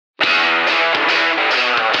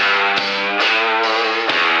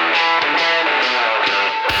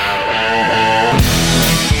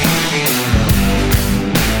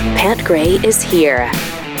Gray is here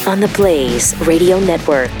on the Blaze Radio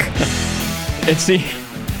Network.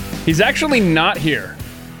 He's actually not here.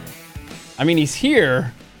 I mean, he's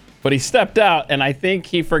here, but he stepped out, and I think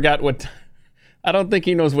he forgot I don't think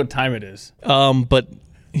he knows what time it is. But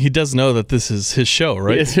he does know that this is his show,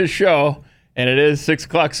 right? It's his show, and it is 6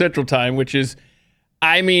 o'clock Central Time, which is,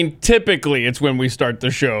 I mean, typically it's when we start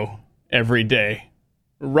the show every day,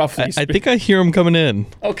 roughly I think I hear him coming in.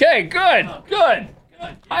 Okay, good.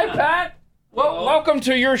 Hi, Pat. Well, welcome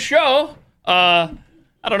to your show. I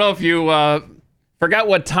don't know if you forgot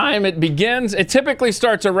what time it begins. It typically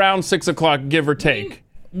starts around 6 o'clock, give or take.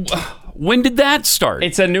 When did that start?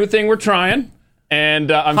 It's a new thing we're trying, and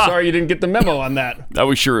I'm sorry you didn't get the memo on that. I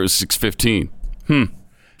was sure it was 6:15.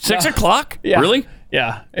 6 o'clock? Yeah. Really?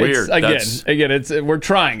 Yeah. Weird. We're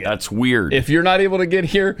trying it. That's weird. If you're not able to get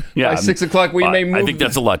here by 6 o'clock, we may move. I think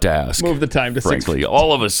that's a lot to ask. Move the time to 6. Frankly,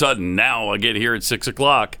 all of a sudden now I get here at 6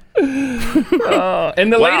 o'clock. And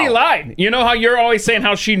the lady lied. You know how you're always saying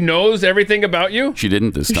how she knows everything about you? She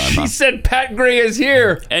didn't this time. She said Pat Gray is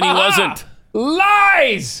here. And he wasn't.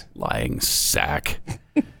 Lies! Lying sack.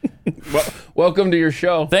 Well, welcome to your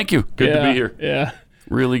show. Thank you. Good to be here. Yeah.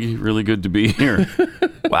 Really, really good to be here.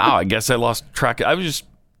 Wow, I guess I lost track. I was just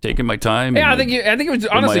taking my time. Yeah, I think it was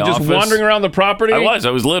honestly just office. wandering around the property. I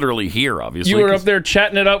was literally here, obviously. You were up there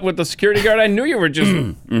chatting it up with the security guard. I knew you were just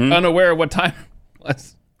unaware of what time it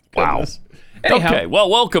was. Goodness. Wow. Anyhow, okay, well,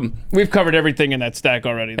 welcome. We've covered everything in that stack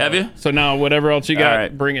already, though. Have you? So now whatever else you got,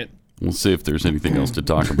 right. Bring it. We'll see if there's anything else to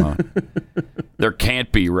talk about. There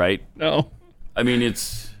can't be, right? No. I mean,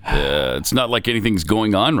 it's not like anything's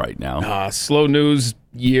going on right now. Slow news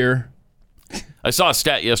year. I saw a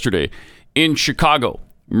stat yesterday. In Chicago,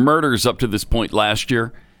 murders up to this point last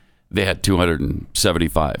year, they had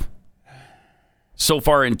 275. So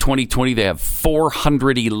far in 2020, they have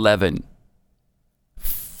 411.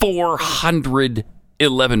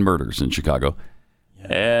 411 murders in Chicago.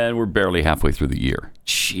 And we're barely halfway through the year.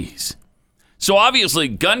 Jeez. So obviously,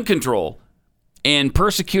 gun control and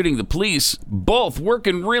persecuting the police, both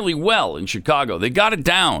working really well in Chicago. They got it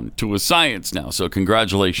down to a science now. So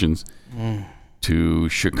congratulations to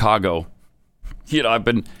Chicago. You know, I've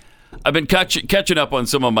been catching up on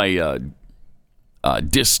some of my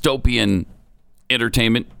dystopian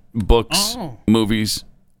entertainment books, movies,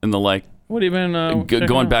 and the like. What have you been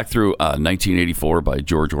going back through 1984 by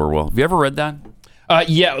George Orwell. Have you ever read that?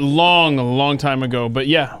 Yeah, long time ago. But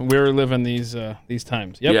yeah, we were living these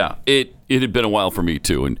times. Yep. Yeah, it had been a while for me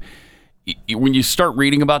too. And when you start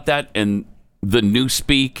reading about that and the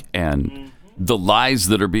newspeak and the lies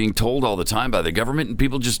that are being told all the time by the government and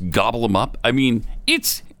people just gobble them up. I mean,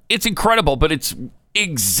 it's incredible, but it's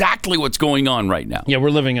exactly what's going on right now. Yeah,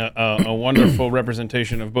 we're living a wonderful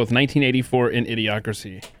representation of both 1984 and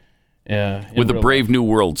Idiocracy. With the Brave New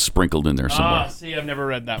World sprinkled in there somewhere. See, I've never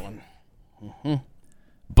read that one. Mm-hmm.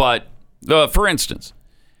 But, for instance,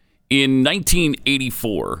 in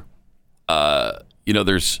 1984,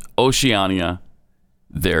 there's Oceania,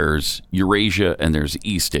 there's Eurasia, and there's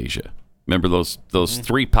East Asia. Remember those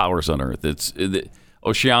three powers on Earth?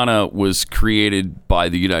 Oceania was created by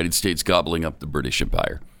the United States gobbling up the British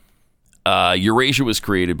Empire. Eurasia was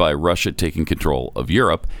created by Russia taking control of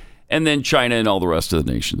Europe. And then China and all the rest of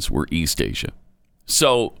the nations were East Asia.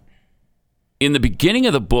 So in the beginning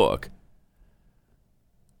of the book,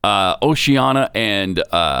 Oceania and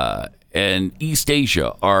East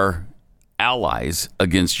Asia are allies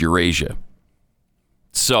against Eurasia.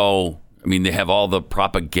 So, I mean, they have all the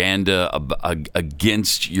propaganda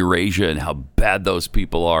against Eurasia and how bad those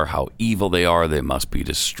people are, how evil they are. They must be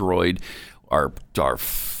destroyed. Our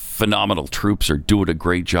phenomenal troops are doing a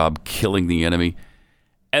great job killing the enemy.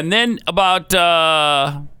 And then about,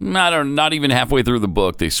 not even halfway through the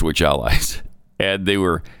book, they switch allies. And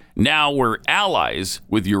now we're allies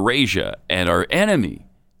with Eurasia, and our enemy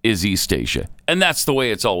is East Asia. And that's the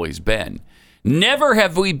way it's always been. Never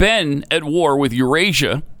have we been at war with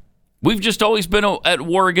Eurasia. We've just always been at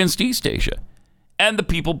war against East Asia. And the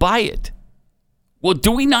people buy it. Well, do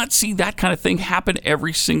we not see that kind of thing happen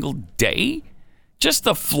every single day? Just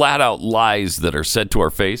the flat out lies that are said to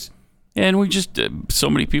our face. And we just, so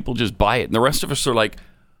many people just buy it. And the rest of us are like,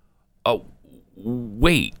 oh,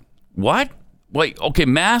 wait, what? Wait, okay,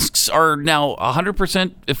 masks are now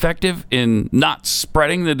 100% effective in not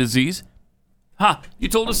spreading the disease? You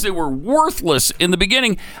told us they were worthless in the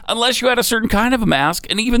beginning unless you had a certain kind of a mask,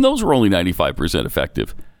 and even those were only 95%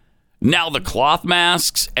 effective. Now the cloth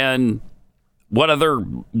masks and whatever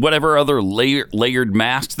other layered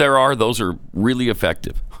masks there are, those are really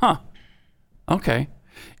effective. Okay.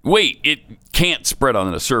 Wait, it can't spread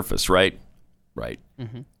on the surface, right? Right.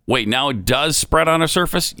 Mm-hmm. Wait, now it does spread on a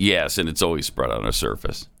surface? Yes, and it's always spread on a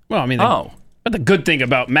surface. Well, I mean, but the good thing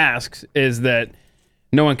about masks is that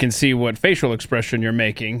no one can see what facial expression you're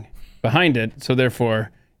making behind it, so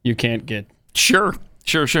therefore you can't get Sure.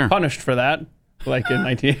 punished for that, like in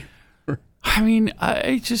 19. I mean,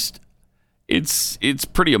 it's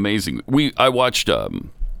pretty amazing. I watched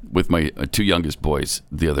with my two youngest boys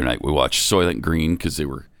the other night. We watched Soylent Green because they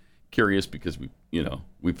were curious because we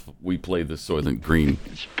play the Soylent Green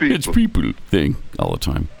it's people thing all the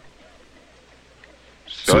time.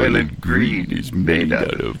 Soylent Green is made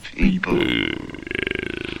out of people.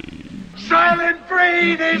 Soylent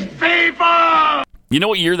Green is people! You know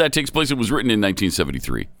what year that takes place? It was written in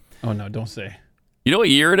 1973. Oh, no, don't say. You know what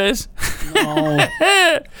year it is? No.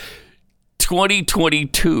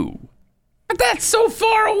 2022. That's so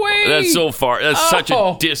far away. That's so far. That's such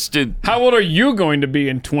a distant. How old are you going to be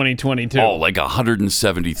in 2022? Oh, like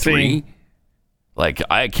 173? See? Like,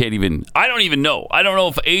 I don't even know. I don't know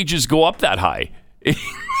if ages go up that high.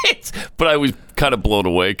 But I was kind of blown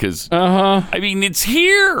away because, I mean, it's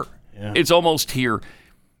here. Yeah. It's almost here.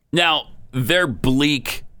 Now, their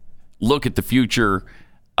bleak look at the future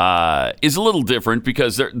is a little different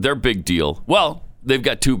because their big deal, well, they've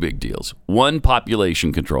got two big deals. One,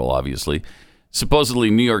 population control, obviously.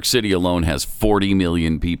 Supposedly, New York City alone has 40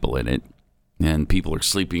 million people in it, and people are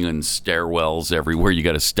sleeping in stairwells everywhere. You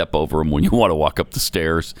got to step over them when you want to walk up the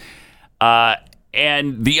stairs.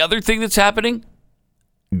 And the other thing that's happening,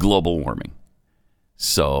 global warming.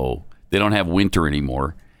 So they don't have winter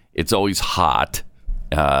anymore. It's always hot.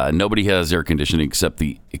 Nobody has air conditioning except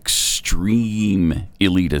the extreme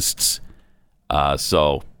elitists.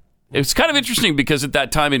 So it's kind of interesting because at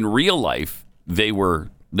that time in real life, they were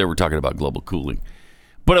talking about global cooling.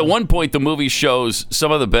 But at one point, the movie shows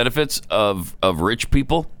some of the benefits of rich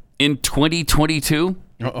people in 2022.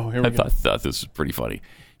 Oh, here we go. I thought this was pretty funny.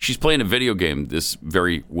 She's playing a video game, this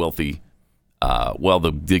very wealthy,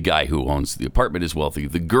 the guy who owns the apartment is wealthy.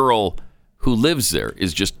 The girl who lives there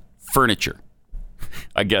is just furniture.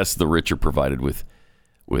 I guess the rich are provided with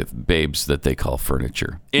babes that they call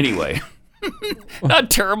furniture. Anyway, not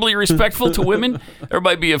terribly respectful to women. There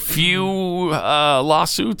might be a few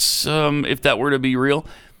lawsuits if that were to be real.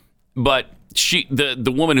 But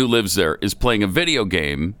the woman who lives there is playing a video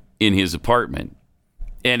game in his apartment.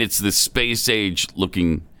 And it's this space age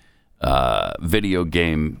looking video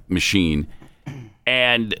game machine.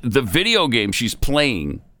 And the video game she's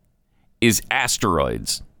playing is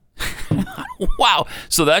Asteroids. Wow.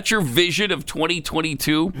 So that's your vision of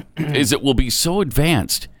 2022 is it will be so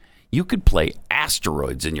advanced you could play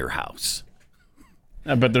Asteroids in your house.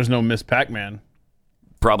 I bet there's no Miss Pac-Man.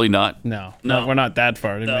 Probably not. No, we're not that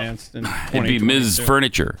far advanced. In It'd be Ms.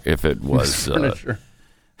 Furniture if it was. Furniture.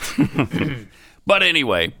 But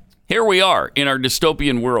anyway, here we are in our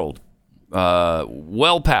dystopian world,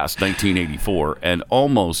 well past 1984 and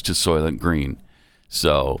almost to Soylent Green.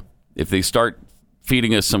 So if they start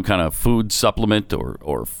feeding us some kind of food supplement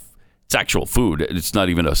or it's actual food, it's not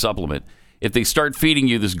even a supplement. If they start feeding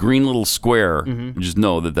you this green little square, just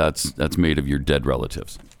know that's made of your dead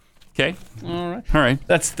relatives. Okay? All right.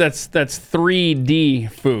 That's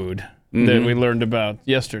 3D food that we learned about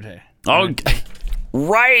yesterday. Oh,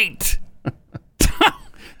 right.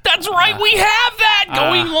 That's right. We have that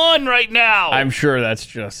going on right now. I'm sure that's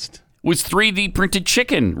just... was 3D printed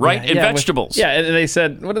chicken, right? And vegetables. And they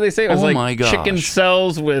said, what did they say? It was my gosh. Chicken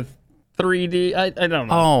cells with 3D. I don't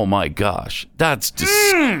know. Oh my gosh. That's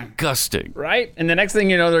disgusting. Right? And the next thing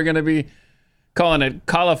you know, they're going to be calling it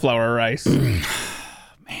cauliflower rice. Man.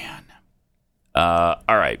 All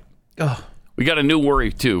right. Oh. We got a new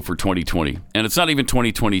worry, too, for 2020. And it's not even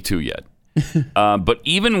 2022 yet. But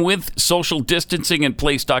even with social distancing in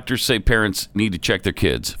place, doctors say parents need to check their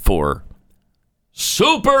kids for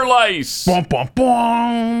super lice. Bum, bum,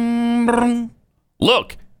 bum.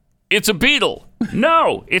 Look, it's a beetle.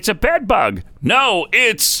 No, it's a bed bug. No,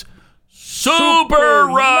 it's super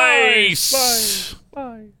rice.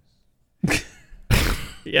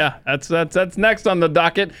 Yeah, that's next on the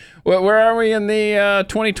docket. Where are we in the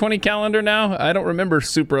 2020 calendar now? I don't remember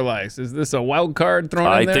super lice. Is this a wild card thrown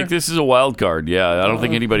in there? I think this is a wild card. Yeah, I don't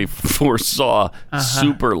think anybody foresaw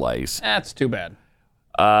super lice. That's too bad.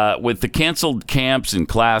 With the canceled camps and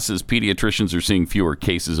classes, pediatricians are seeing fewer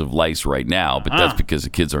cases of lice right now, but that's because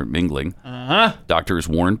the kids aren't mingling. Doctors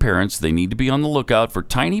warn parents they need to be on the lookout for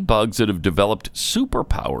tiny bugs that have developed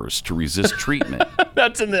superpowers to resist treatment.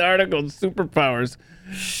 That's in the article, superpowers.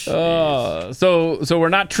 So we're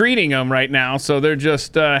not treating them right now, so they're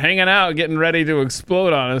just hanging out, getting ready to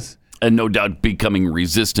explode on us. And no doubt becoming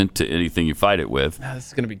resistant to anything you fight it with. This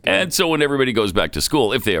is going to be good. And so when everybody goes back to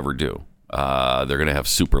school, if they ever do, They're going to have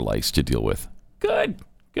super lice to deal with. Good.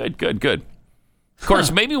 Of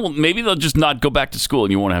course, maybe they'll just not go back to school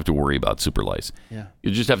and you won't have to worry about super lice. Yeah.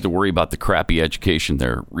 You just have to worry about the crappy education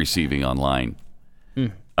they're receiving online.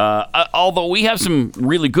 Although we have some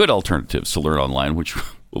really good alternatives to learn online, which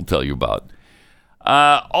we'll tell you about.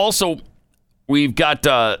 Also, we've got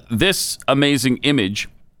this amazing image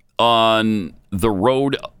on the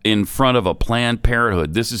road in front of a Planned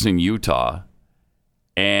Parenthood. This is in Utah.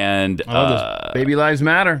 And Baby Lives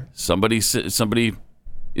Matter. Somebody,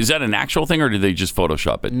 is that an actual thing or did they just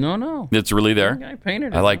Photoshop it? No. It's really there? I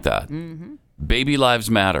painted it. I like that. Mm-hmm. Baby Lives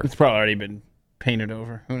Matter. It's probably already been painted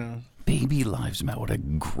over. Who knows? Baby Lives Matter. What a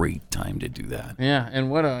great time to do that. Yeah,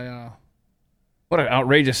 and what an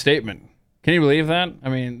outrageous statement. Can you believe that? I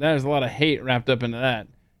mean, there's a lot of hate wrapped up into that.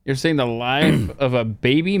 You're saying the life of a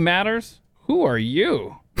baby matters? Who are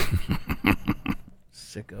you?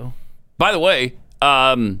 Sicko. By the way,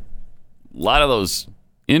 a lot of those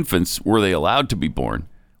infants, were they allowed to be born,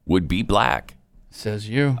 would be black. Says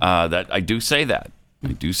you. That I do say that.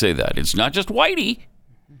 It's not just whitey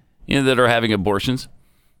that are having abortions.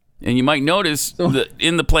 And you might notice that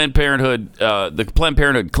in the Planned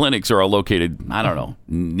Parenthood clinics are all located, I don't know,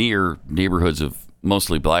 near neighborhoods of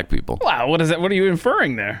mostly black people. Wow, what is that? What are you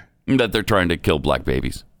inferring there? That they're trying to kill black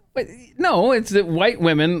babies. No, it's that white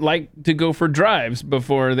women like to go for drives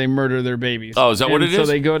before they murder their babies. Oh, is that what it is? So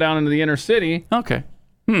they go down into the inner city. Okay.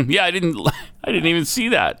 Yeah, I didn't even see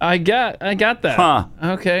that. I got that. Huh.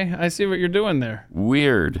 Okay, I see what you're doing there.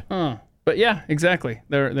 Weird. Huh. But yeah, exactly.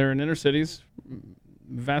 They're in inner cities,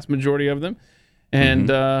 vast majority of them, and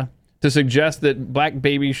to suggest that black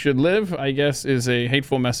babies should live, I guess, is a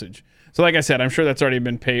hateful message. So, like I said, I'm sure that's already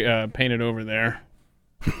been painted over there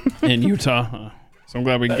in Utah. So I'm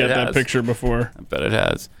glad we can get that picture before. I bet it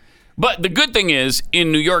has. But the good thing is,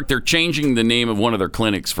 in New York, they're changing the name of one of their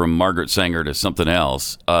clinics from Margaret Sanger to something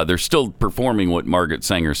else. They're still performing what Margaret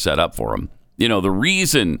Sanger set up for them. You know, the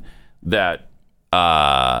reason that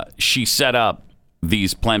she set up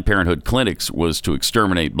these Planned Parenthood clinics was to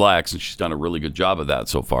exterminate blacks, and she's done a really good job of that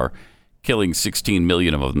so far, killing 16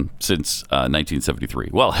 million of them since 1973.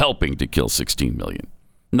 Well, helping to kill 16 million.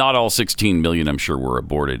 Not all 16 million, I'm sure, were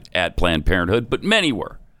aborted at Planned Parenthood, but many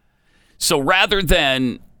were. So rather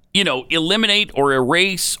than, eliminate or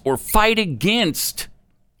erase or fight against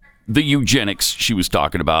the eugenics she was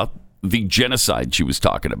talking about, the genocide she was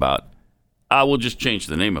talking about, we'll just change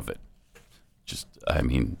the name of it.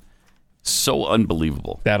 So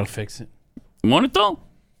unbelievable. That'll fix it. Won't it, though?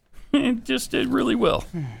 It really will.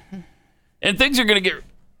 And things are going to get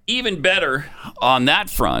even better on that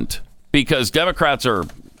front because Democrats are,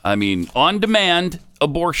 on-demand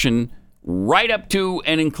abortion right up to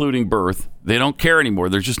and including birth. They don't care anymore.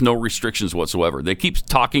 There's just no restrictions whatsoever. They keep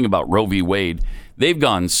talking about Roe v. Wade. They've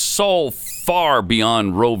gone so far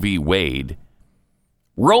beyond Roe v. Wade.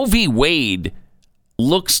 Roe v. Wade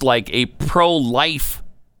looks like a pro-life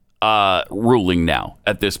ruling now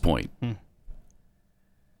at this point.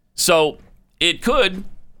 So it could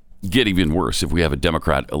get even worse if we have a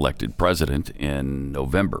Democrat elected president in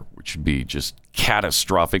November, which would be just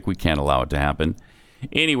catastrophic. We can't allow it to happen.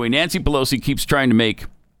 Anyway, Nancy Pelosi keeps trying to make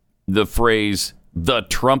the phrase the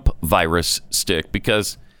Trump virus stick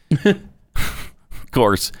because, of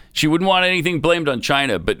course, she wouldn't want anything blamed on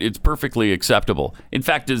China, but it's perfectly acceptable. In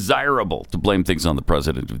fact, desirable to blame things on the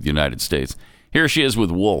president of the United States. Here she is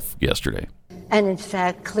with Wolf yesterday. And in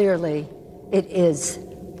fact, clearly, it is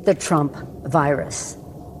the Trump virus.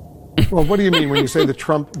 Well, what do you mean when you say the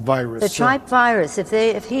Trump virus? The Trump virus. If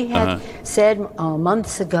he had said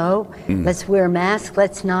months ago, let's wear masks,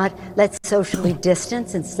 let's socially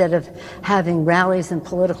distance instead of having rallies and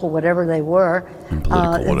political whatever they were,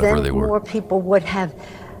 then more people would have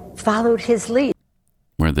followed his lead.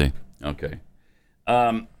 Were they? Okay.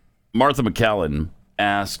 Martha McCallum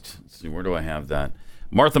asked, let's see, where do I have that?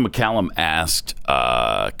 Martha McCallum asked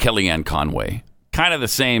Kellyanne Conway, kind of the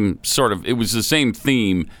same it was the same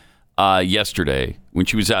theme yesterday when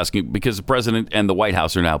she was asking, because the president and the White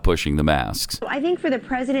House are now pushing the masks. I think for the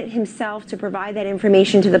president himself to provide that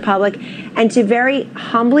information to the public and to very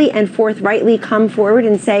humbly and forthrightly come forward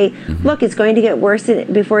and say, look, it's going to get worse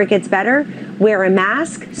before it gets better. Wear a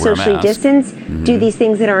mask, socially distance, do these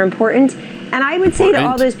things that are important. And I would say to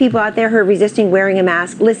all those people out there who are resisting wearing a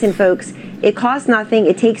mask, listen, folks, it costs nothing.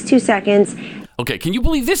 It takes 2 seconds. Okay, can you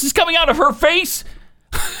believe this is coming out of her face?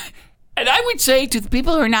 And I would say to the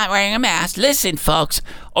people who are not wearing a mask, listen, folks,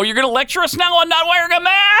 you're going to lecture us now on not wearing a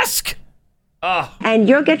mask? And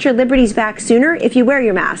you'll get your liberties back sooner if you wear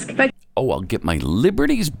your mask. I'll get my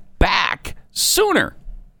liberties back sooner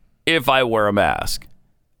if I wear a mask.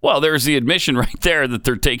 Well, there's the admission right there that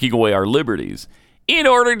they're taking away our liberties in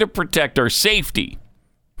order to protect our safety.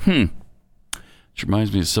 Which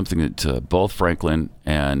reminds me of something that both Franklin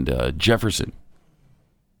and Jefferson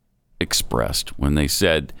expressed when they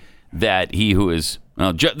said that he who is,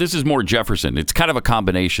 this is more Jefferson. It's kind of a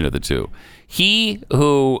combination of the two. He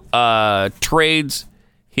who trades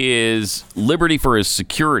his liberty for his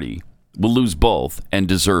security will lose both and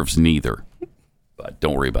deserves neither. But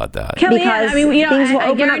don't worry about that. Kellyanne,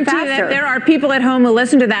 I guarantee you that there are people at home who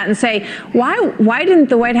listen to that and say, why didn't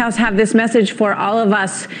the White House have this message for all of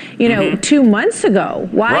us, 2 months ago?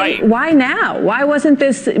 Why now? Why wasn't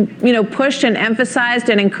this, pushed and emphasized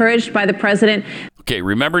and encouraged by the president? Okay,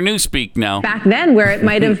 remember Newspeak now. Back then, where it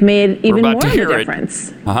might have made even more of a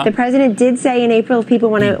difference. The president did say in April, if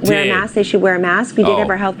people want to wear a mask, they should wear a mask. We did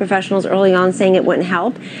have our health professionals early on saying it wouldn't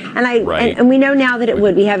help. And we know now that it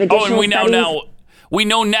would. We have additional studies. We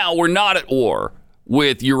know now we're not at war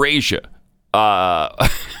with Eurasia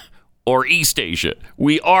or East Asia.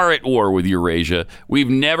 We are at war with Eurasia. We've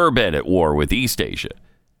never been at war with East Asia.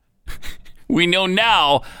 We know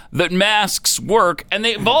now that masks work, and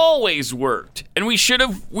they've always worked. And we should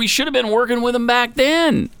have been working with them back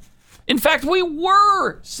then. In fact, we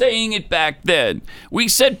were saying it back then. We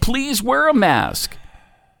said, please wear a mask.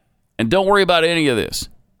 And don't worry about any of this.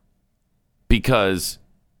 Because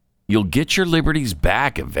you'll get your liberties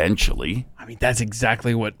back eventually. I mean, that's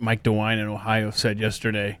exactly what Mike DeWine in Ohio said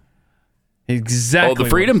yesterday. Exactly. Oh, the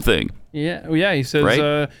freedom thing. Yeah. He says,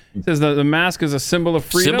 the mask is a symbol of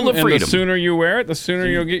freedom. Symbol of freedom. And the sooner you wear it, the sooner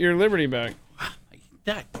you'll get your liberty back.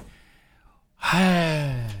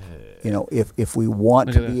 If we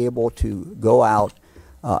want to be able to go out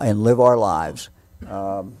and live our lives,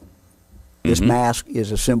 this mask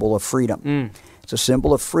is a symbol of freedom. It's a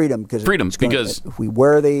symbol of freedom because if we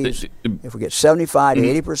wear these, if we get 75 to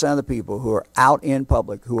 80% of the people who are out in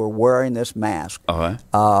public who are wearing this mask,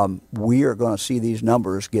 we are going to see these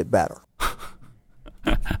numbers get better.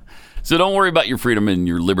 So don't worry about your freedom and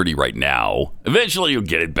your liberty right now. Eventually you'll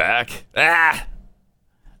get it back. I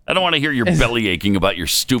don't want to hear your belly aching about your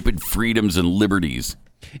stupid freedoms and liberties.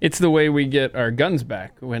 It's the way we get our guns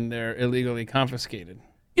back when they're illegally confiscated.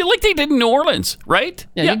 Yeah, like they did in New Orleans, right?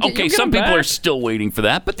 Yeah, okay, some people are still waiting for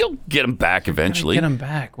that, but they'll get them back eventually. Get them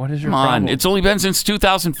back. What is your problem? problem? It's only been since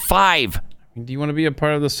 2005. Do you want to be a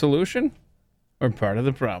part of the solution or part of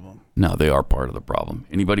the problem? No, they are part of the problem.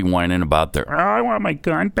 Anybody whining about their, I want my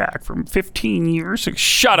gun back from 15 years ago.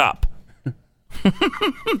 Shut up.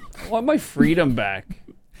 I want my freedom back.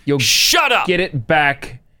 You'll shut up. Get it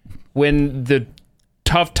back when the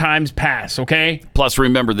tough times pass, okay? Plus,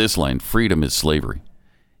 remember this line, freedom is slavery.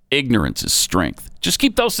 Ignorance is strength. Just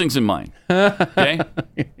keep those things in mind. Okay?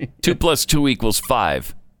 2 + 2 =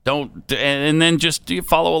 5. And then just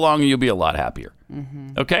follow along and you'll be a lot happier.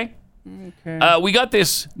 Okay? We got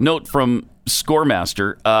this note from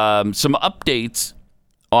Scoremaster. Some updates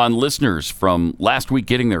on listeners from last week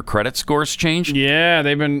getting their credit scores changed. Yeah,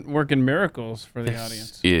 they've been working miracles for the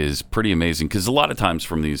audience. Is pretty amazing because a lot of times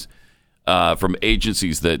from these from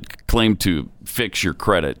agencies that claim to fix your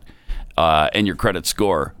credit and your credit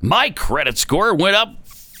score. My credit score went up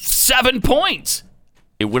 7 points.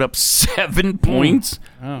 It went up 7 points?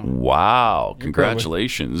 Oh. Wow.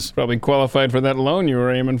 Congratulations. Probably qualified for that loan you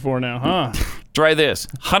were aiming for now, huh? Try this.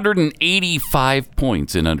 185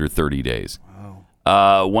 points in under 30 days.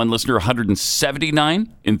 Wow. One listener,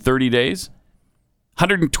 179 in 30 days.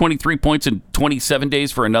 123 points in 27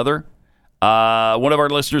 days for another. One of our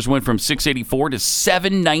listeners went from 684 to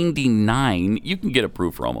 799. You can get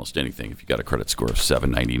approved for almost anything if you got a credit score of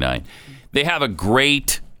 799. They have a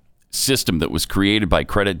great system that was created by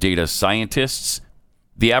credit data scientists.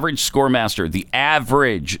 The average Scoremaster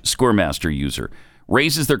user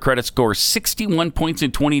raises their credit score 61 points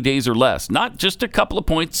in 20 days or less. Not just a couple of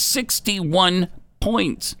points, 61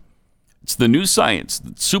 points. It's the new science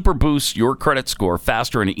that super boosts your credit score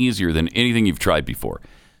faster and easier than anything you've tried before.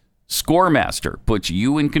 Scoremaster puts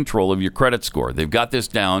you in control of your credit score. They've got this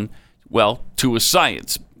down, well, to a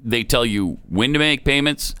science. They tell you when to make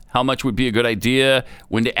payments, how much would be a good idea,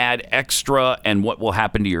 when to add extra, and what will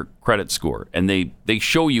happen to your credit score. And they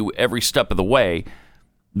show you every step of the way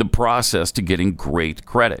the process to getting great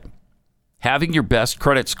credit. Having your best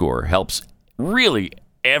credit score helps really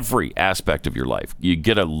every aspect of your life. You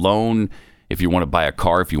get a loan if you want to buy a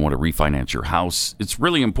car, if you want to refinance your house. It's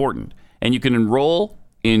really important. And you can enroll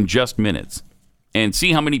in just minutes and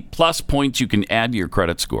see how many plus points you can add to your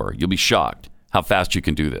credit score. You'll be shocked how fast you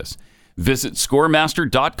can do this. Visit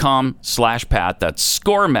scoremaster.com/Pat. That's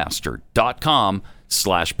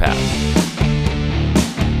scoremaster.com/Pat.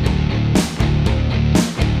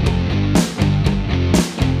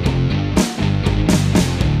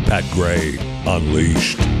 Gray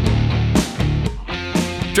Unleashed.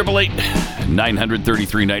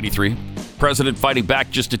 888-933-93. President fighting back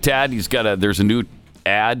just a tad. There's a new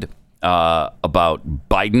ad about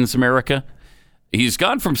Biden's America. He's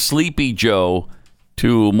gone from Sleepy Joe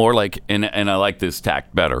to more like, and I like this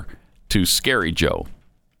tact better, to Scary Joe.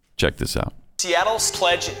 Check this out. Seattle's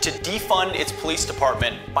pledged to defund its police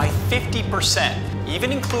department by 50%,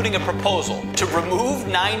 even including a proposal to remove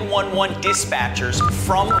 911 dispatchers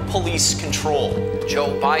from police control.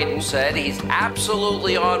 Joe Biden said he's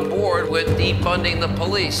absolutely on board with defunding the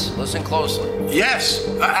police. Listen closely. Yes,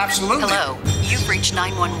 absolutely. Hello, you've reached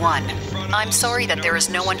 911. I'm sorry that there is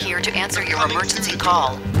no one here to answer your emergency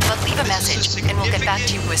call, but leave a message and we'll get back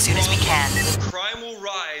to you as soon as we can. Crime will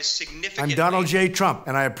rise significantly. I'm Donald J. Trump,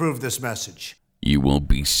 and I approve this message. You won't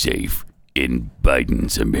be safe in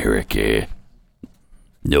Biden's America.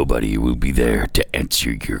 Nobody will be there to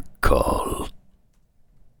answer your call.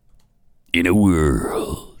 In a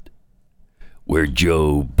world where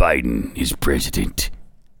Joe Biden is president,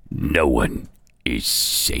 no one is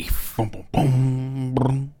safe. Sorry,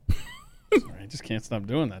 I just can't stop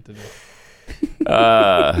doing that today.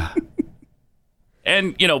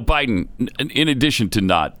 And, Biden, in addition to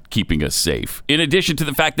not keeping us safe, in addition to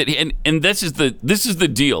the fact that, and this is the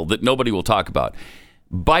deal that nobody will talk about.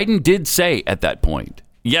 Biden did say at that point,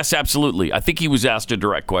 yes, absolutely. I think he was asked a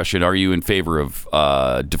direct question, are you in favor of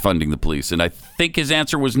defunding the police? And I think his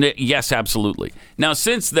answer was yes, absolutely. Now,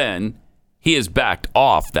 since then, he has backed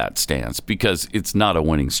off that stance because it's not a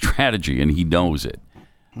winning strategy, and he knows it.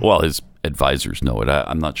 Well, his advisors know it.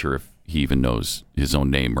 I'm not sure if he even knows his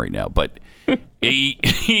own name right now, but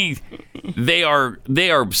they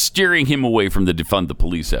are steering him away from the defund the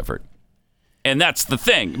police effort. And that's the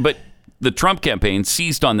thing. But the Trump campaign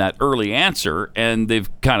seized on that early answer, and they've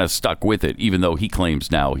kind of stuck with it, even though he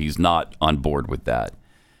claims now he's not on board with that.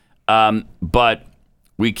 But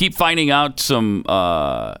we keep finding out some,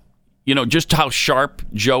 just how sharp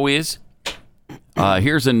Joe is.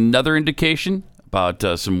 Here's another indication about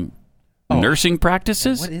some nursing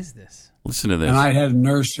practices. What is this? Listen to this. And I had a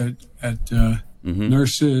nurse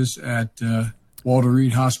nurses at Walter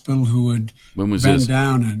Reed Hospital who would bend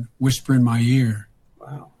down and whisper in my ear.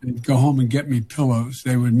 Wow. And go home and get me pillows.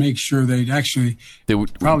 They would make sure they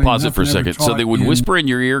would pause it for a second. So they would whisper in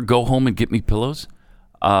your ear, go home and get me pillows?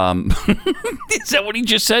 Is that what he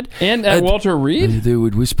just said? And at Walter Reed? They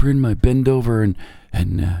would whisper in my, bend over and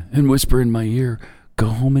whisper in my ear, go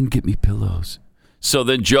home and get me pillows. So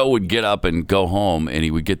then Joe would get up and go home, and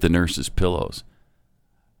he would get the nurses pillows.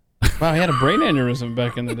 Wow, he had a brain aneurysm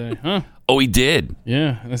back in the day, huh? Oh, he did.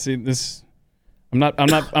 Yeah. Let's see this. I'm not.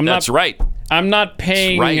 That's right. I'm not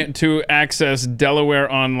paying to access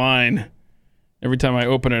Delaware Online. Every time I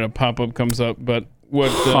open it, a pop-up comes up. But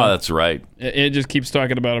what? That's right. It just keeps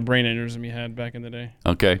talking about a brain aneurysm he had back in the day.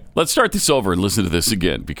 Okay, let's start this over and listen to this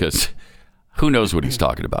again because who knows what he's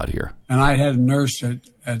talking about here. And I had a nurse at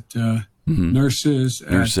nurses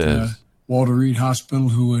at Walter Reed Hospital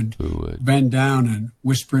who would bend down and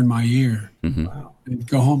whisper in my ear. Wow. And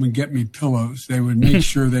go home and get me pillows. They would make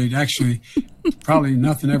sure they'd probably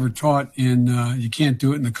nothing ever taught in, you can't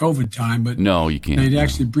do it in the COVID time, but no, you can't. They'd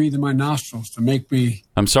actually breathe in my nostrils to make me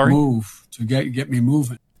move, to get me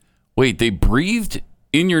moving. Wait, they breathed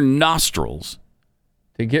in your nostrils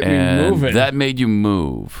to get me moving. That made you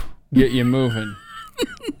move. Get you moving.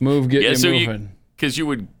 Get you moving. Because you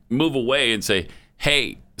would move away and say,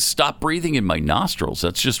 hey, stop breathing in my nostrils.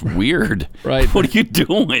 That's just weird. Right. What are you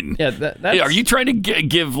doing? Yeah, that's... Are you trying to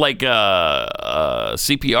give like a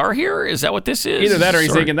CPR here? Is that what this is? Either that or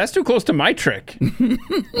he's thinking, that's too close to my trick.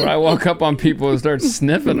 Where I walk up on people and start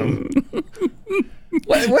sniffing them.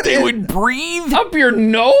 What they would breathe up your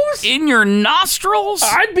nose? In your nostrils?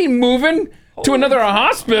 I'd be moving to another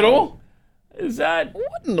hospital. Is that...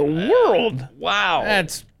 What in the world? Wow.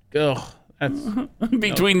 That's...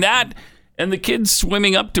 Between that... and the kid's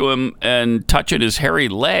swimming up to him and touching his hairy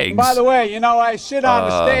legs. By the way, I sit on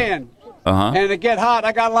the stand, and it get hot.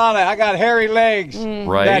 I got hairy legs.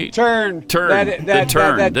 Right. That turn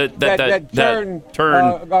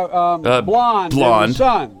blonde in the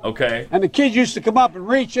sun. Okay. And the kids used to come up and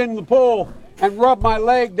reach in the pool and rub my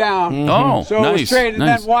leg down. Oh, so it was straight, and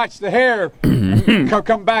then watch the hair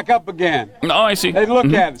come back up again. Oh, I see. They'd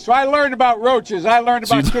look at it. So I learned about roaches. I learned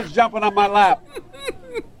about kids jumping on my lap.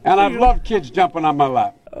 And I've loved kids jumping on my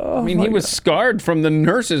lap. I mean, he was scarred from the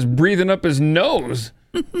nurses breathing up his nose.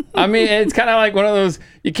 I mean, it's kind of like one of those,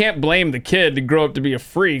 you can't blame the kid to grow up to be a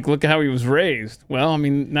freak. Look at how he was raised. Well, I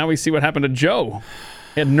mean, now we see what happened to Joe.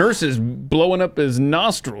 He had nurses blowing up his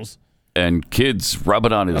nostrils. And kids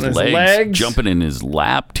rubbing on his legs, jumping in his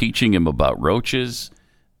lap, teaching him about roaches.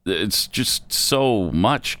 it's just so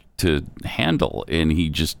much to handle, and he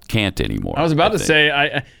just can't anymore. I was about to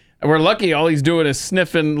say, we're lucky all he's doing is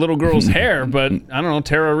sniffing little girls' hair, but I don't know,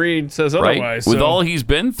 Tara Reid says otherwise. Right? With all he's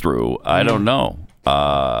been through, I don't know.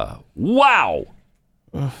 Wow.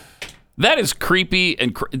 That is creepy.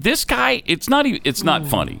 And this guy, it's not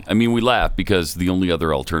funny. I mean, we laugh because the only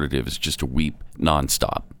other alternative is just to weep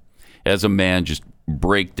nonstop. As a man, just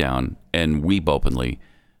break down and weep openly.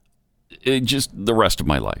 Just the rest of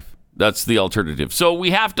my life. That's the alternative. So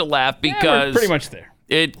we have to laugh because we're pretty much there.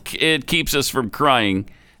 It keeps us from crying.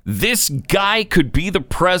 This guy could be the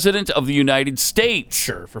president of the United States.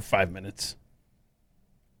 Sure, for 5 minutes.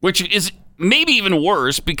 Which is maybe even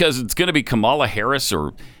worse because it's going to be Kamala Harris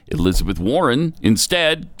or Elizabeth Warren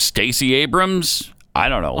instead. Stacey Abrams. I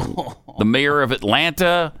don't know. The mayor of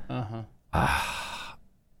Atlanta.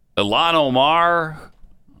 Ilhan Omar.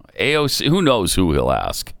 AOC. Who knows who he'll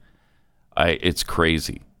ask? It's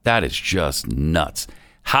crazy. That is just nuts.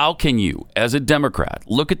 How can you, as a Democrat,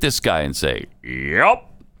 look at this guy and say, yep,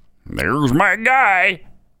 there's my guy.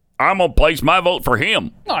 I'm going to place my vote for him.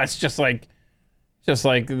 No, it's just like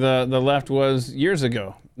the left was years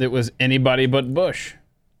ago. It was anybody but Bush.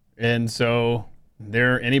 And so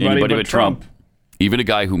they're anybody but Trump. Even a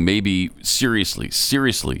guy who may be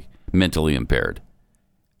seriously mentally impaired.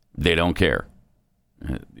 They don't care.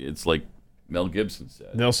 It's like Mel Gibson said.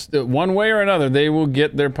 They'll one way or another, they will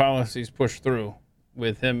get their policies pushed through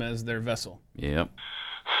with him as their vessel. Yep.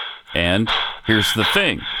 And here's the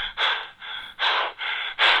thing.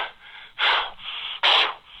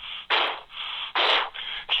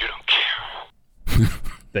 You don't care.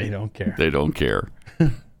 They don't care. They don't care.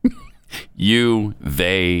 You,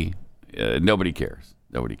 they, nobody cares.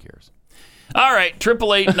 Nobody cares. All right,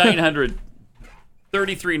 888-900.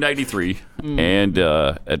 3393 and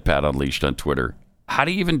at Pat Unleashed on Twitter. How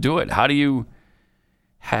do you even do it? How do you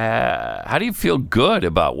feel good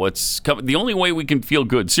about what's coming? The only way we can feel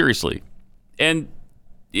good, seriously, and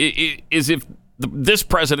is if this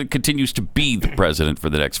president continues to be the president for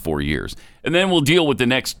the next 4 years, and then we'll deal with the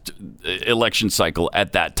next election cycle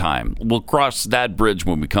at that time. We'll cross that bridge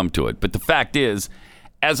when we come to it. But the fact is,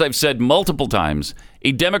 as I've said multiple times,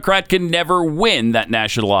 a Democrat can never win that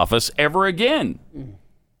national office ever again.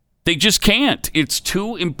 They just can't. It's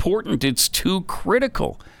too important. It's too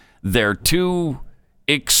critical. They're too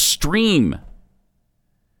extreme.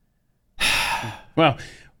 Well,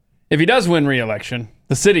 if he does win re-election,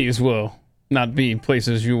 the cities will not be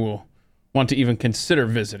places you will want to even consider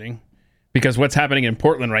visiting, because what's happening in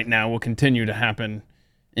Portland right now will continue to happen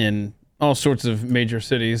in all sorts of major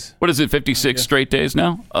cities. What is it, 56 straight days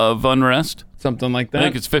now of unrest? Something like that. I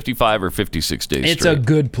think it's 55 or 56 days It's straight. a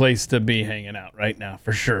good place to be hanging out right now,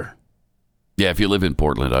 for sure. Yeah, if you live in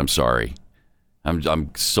Portland, I'm sorry.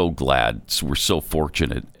 I'm so glad. We're so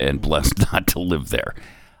fortunate and blessed not to live there.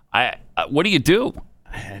 What do you do?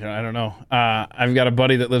 I don't know. I've got a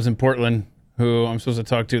buddy that lives in Portland who I'm supposed to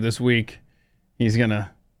talk to this week. He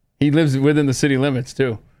lives within the city limits,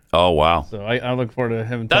 too. Oh, wow. So I look forward to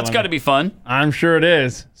him. That's got to be fun. I'm sure it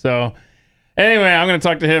is. So anyway, I'm going to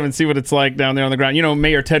talk to him and see what it's like down there on the ground. You know,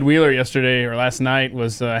 Mayor Ted Wheeler yesterday or last night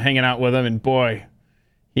was hanging out with him, and boy,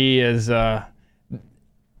 he is...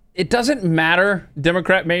 it doesn't matter,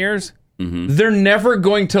 Democrat mayors. Mm-hmm. They're never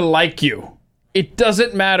going to like you. It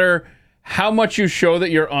doesn't matter how much you show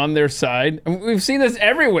that you're on their side. We've seen this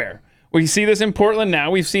everywhere. We see this in Portland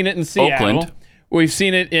now. We've seen it in Seattle. Oakland. We've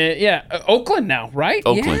seen it in, Oakland now, right?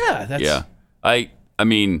 Oakland. Yeah. Yeah. I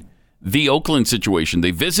mean, the Oakland situation,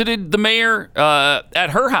 they visited the mayor at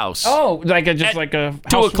her house. Oh, like a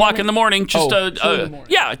 2 o'clock in the morning. Just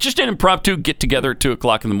just an impromptu get together at 2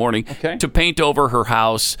 o'clock in the morning to paint over her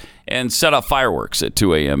house and set off fireworks at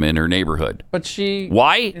 2 a.m. in her neighborhood. But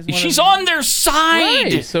why? She's on their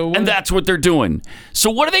side, right, and that's what they're doing. So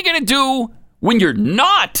what are they going to do when you're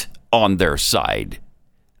not on their side?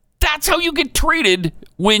 That's how you get treated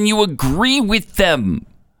when you agree with them.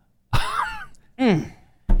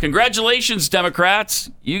 Congratulations,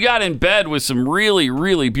 Democrats. You got in bed with some really,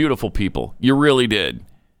 really beautiful people. You really did.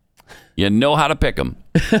 You know how to pick them.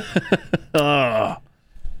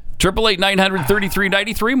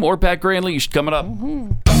 888-900-3393. More Pat Gray Unleashed coming up.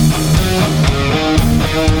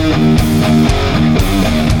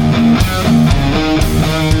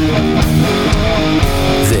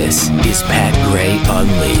 This is Pat Gray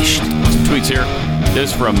Unleashed. Some tweets here.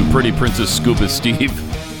 This from Pretty Princess Scuba Steve.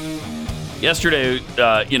 Yesterday,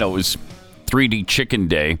 it was 3D Chicken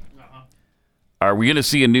Day. Are we going to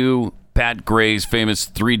see a new Pat Gray's famous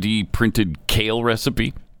 3D printed kale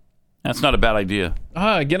recipe? That's not a bad idea.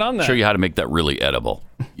 Get on that. Show you how to make that really edible,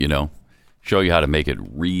 Show you how to make it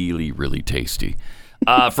really, really tasty.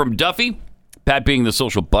 From Duffy, Pat being the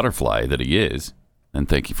social butterfly that he is, and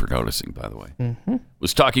thank you for noticing, by the way,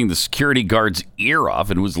 was talking the security guard's ear off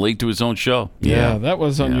and was late to his own show. Yeah, that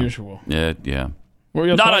was unusual. Yeah. What were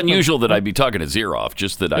you Not talking unusual about? that I'd be talking his ear off,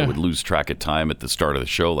 just that I would lose track of time at the start of the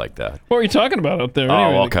show like that. What were you talking about out there? Oh,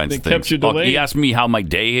 Anyway, all kinds of they things. kept you delayed? He asked me how my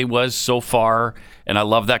day was so far, and I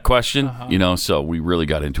love that question. So we really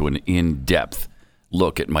got into an in-depth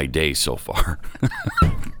look at my day so far.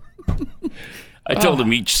 I told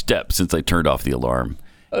him each step since I turned off the alarm.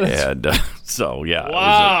 And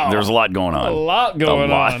Wow. There's a lot going on. A lot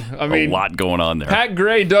going on. I mean, a lot going on there. Pat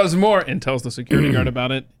Gray does more and tells the security guard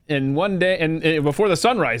about it in one day, and before the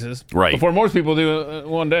sun rises. Right. Before most people do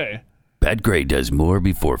one day. Pat Gray does more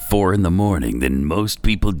before 4 in the morning than most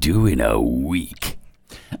people do in a week.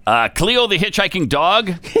 Cleo the hitchhiking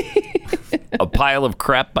dog. A pile of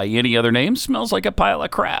crap by any other name smells like a pile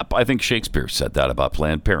of crap. I think Shakespeare said that about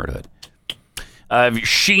Planned Parenthood.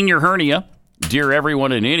 Sheen your hernia. Dear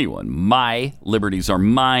everyone and anyone, my liberties are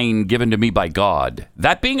mine, given to me by God.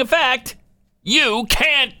 That being a fact, you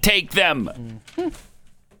can't take them.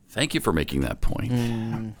 Thank you for making that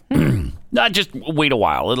point. Not just wait a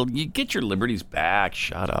while. You get your liberties back.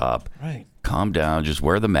 Shut up. Right. Calm down. Just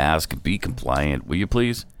wear the mask. Be compliant. Will you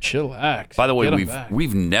please? Chillax. By the way, Get 'em back.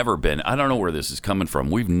 we've never been. I don't know where this is coming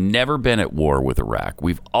from. We've never been at war with Iraq.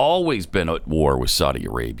 We've always been at war with Saudi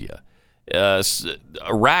Arabia.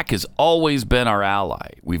 Iraq has always been our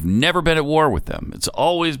ally. We've never been at war with them. It's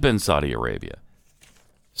always been Saudi Arabia.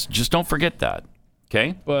 So just don't forget that.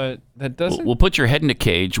 Okay? But that doesn't... We'll put your head in a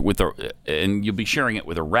cage and you'll be sharing it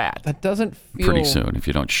with a rat. That doesn't feel... Pretty soon if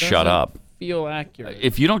you don't shut up. Feel accurate.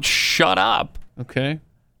 If you don't shut up... Okay.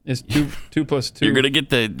 It's 2 plus 2. You're going to get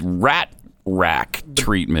the rat rack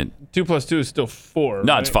treatment. 2 plus 2 is still 4,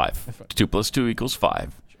 No, right? it's 5. 2 plus 2 equals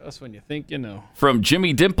 5. Just when you think you know. From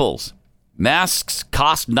Jimmy Dimples. Masks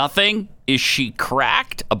cost nothing. Is she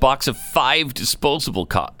cracked? A box of 5 disposable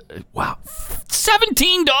wow.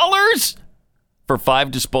 $17 for 5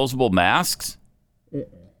 disposable masks?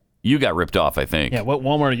 You got ripped off, I think. Yeah, what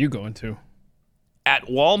Walmart are you going to? At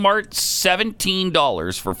Walmart,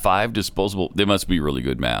 $17 for 5 disposable. They must be really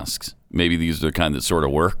good masks. Maybe these are the kind that sort of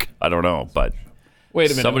work. I don't know, but wait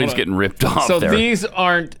a minute. Somebody's getting ripped off so there. These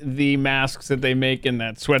aren't the masks that they make in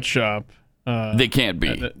that sweatshop. They can't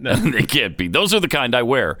be. They can't be. Those are the kind I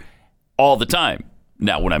wear all the time.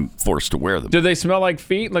 Now, when I'm forced to wear them. Do they smell like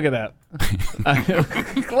feet? Look at that.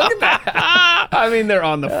 Look at that. I mean, they're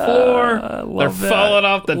on the floor. They're falling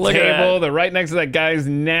off the table. They're right next to that guy's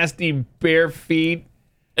nasty bare feet.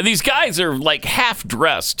 And these guys are like half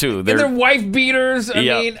dressed, too. They're wife beaters. I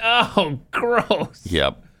Yep. mean, oh, gross.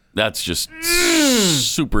 Yep. That's just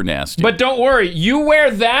super nasty. But don't worry. You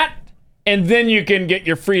wear that, and then you can get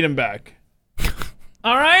your freedom back.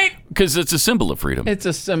 All right? Because it's a symbol of freedom. It's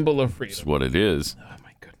a symbol of freedom. That's what it is. Oh,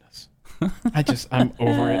 my goodness. I'm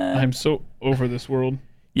over it. I'm so over this world.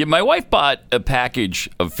 Yeah, my wife bought a package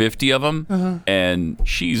of 50 of them, and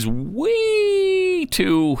she's way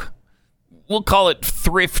too, we'll call it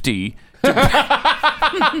thrifty, to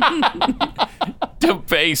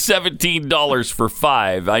pay $17 for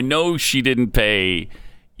 5. I know she didn't pay,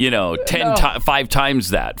 5 times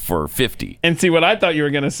that for 50. And see, what I thought you were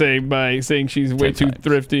going to say by saying she's way too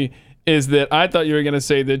thrifty is that I thought you were going to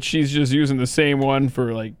say that she's just using the same one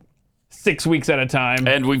for like 6 weeks at a time.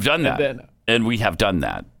 And we've done that. And we have done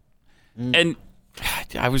that. And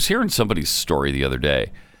I was hearing somebody's story the other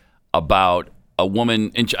day about a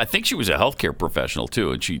woman, and I think she was a healthcare professional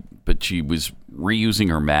too, but she was reusing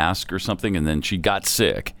her mask or something, and then she got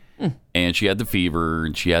sick. And she had the fever,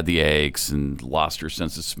 and she had the aches, and lost her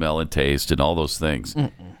sense of smell and taste, and all those things.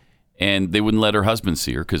 And they wouldn't let her husband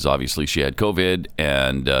see her because obviously she had COVID,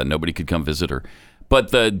 and nobody could come visit her.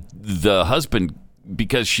 But the husband,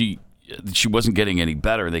 because she wasn't getting any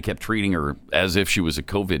better, they kept treating her as if she was a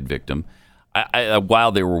COVID victim.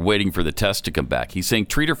 While they were waiting for the test to come back, he's saying,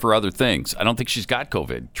 treat her for other things. I don't think she's got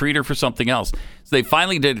COVID. Treat her for something else. So they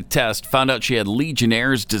finally did a test, found out she had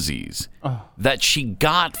Legionnaire's disease that she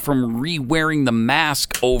got from re-wearing the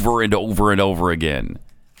mask over and over and over again.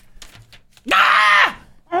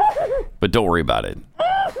 But don't worry about it.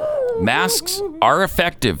 Masks are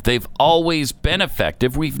effective. They've always been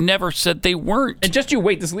effective. We've never said they weren't. And just you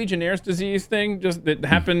wait, this Legionnaire's disease thing that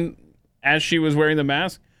happened as she was wearing the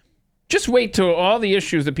mask, just wait till all the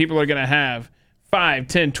issues that people are going to have 5,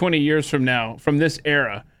 10, 20 years from now, from this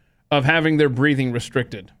era of having their breathing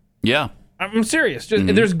restricted. Yeah. I'm serious.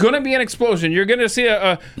 There's going to be an explosion. You're going to see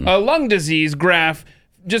a lung disease graph.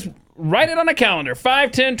 Just write it on a calendar.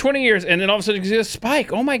 5, 10, 20 years. And then all of a sudden you see a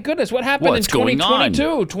spike. Oh, my goodness. What happened in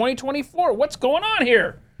 2022, 2024? What's going on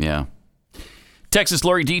here? Yeah. Texas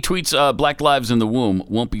Lori D tweets, Black lives in the womb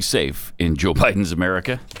won't be safe in Joe Biden's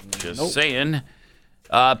America. Just saying.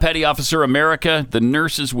 Petty Officer America, the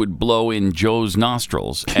nurses would blow in Joe's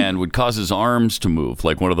nostrils and would cause his arms to move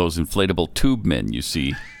like one of those inflatable tube men you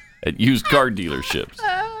see at used car dealerships.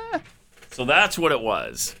 So that's what it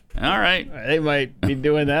was. All right. They might be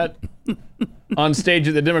doing that on stage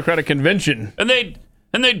at the Democratic Convention. And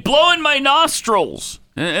they'd blow in my nostrils,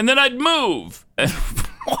 and then I'd move.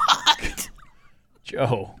 What?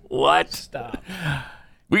 Joe. What? Stop.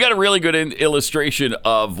 We got a really good illustration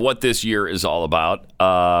of what this year is all about.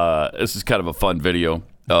 This is kind of a fun video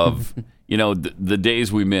of, the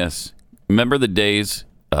days we miss. Remember the days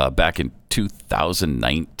back in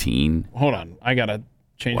 2019? Hold on. I got to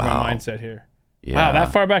change my mindset here. Yeah. Wow,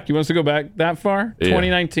 that far back? You want us to go back that far? Yeah.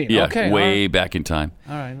 2019. Yeah, okay, way back in time.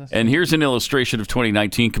 All right. And here's an illustration of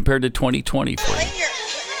 2019 compared to 2020 for you.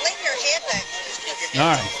 All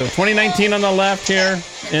right, so 2019 on the left here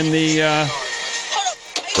in the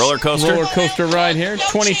roller coaster ride here.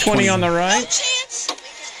 2020 on the right.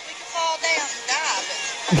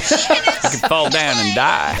 I could fall down and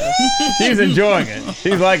die. He's enjoying it.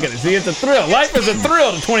 He's liking it. See, it's a thrill. Life is a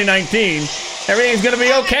thrill to 2019. Everything's going to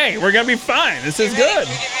be okay. We're going to be fine. This is good.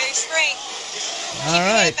 All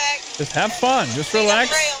right. Just have fun. Just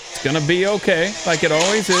relax. It's going to be okay, like it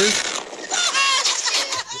always is.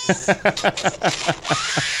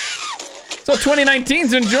 So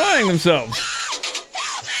 2019's enjoying themselves.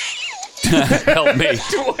 Help me.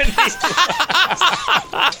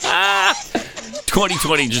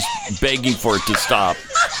 2020 just begging for it to stop.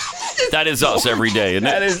 That is us every day, isn't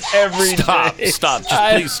it? That is every day. Stop.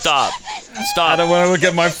 Just please stop. Stop. I don't want to look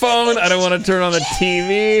at my phone. I don't want to turn on the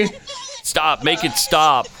TV. Stop. Make it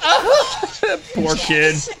stop. Poor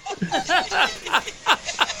kid.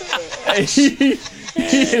 He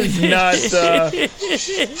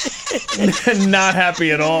is not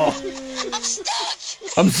happy at all.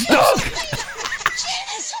 I'm stuck.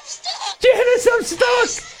 Janice, I'm stuck.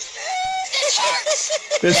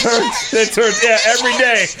 This hurts. This hurts. Yeah, every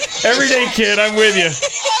day. Every day, kid. I'm with you.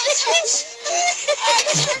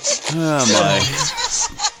 Oh,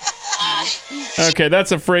 my. Okay,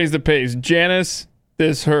 that's a phrase that pays. Janice,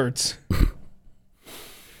 this hurts.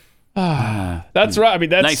 That's right. I mean,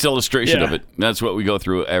 that's nice illustration of it. That's what we go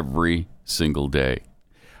through every single day.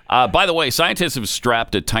 By the way, scientists have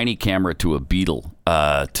strapped a tiny camera to a beetle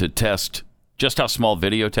to test just how small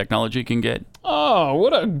video technology can get. Oh,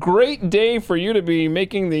 what a great day for you to be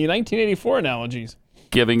making the 1984 analogies.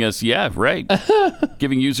 Giving us,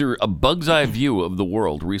 giving user a bug's eye view of the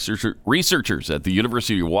world. Researchers at the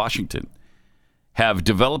University of Washington have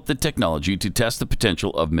developed the technology to test the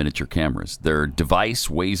potential of miniature cameras. Their device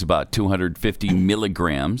weighs about 250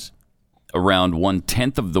 milligrams, around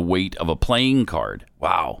 1/10 of the weight of a playing card.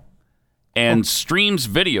 Wow. And streams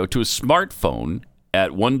video to a smartphone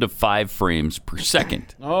at 1 to 5 frames per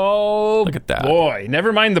second. Oh, look at that. Boy,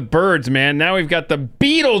 never mind the birds, man. Now we've got the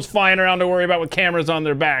beetles flying around to worry about with cameras on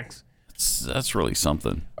their backs. That's really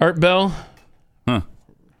something. Art Bell,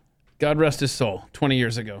 God rest his soul, 20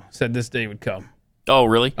 years ago, said this day would come. Oh,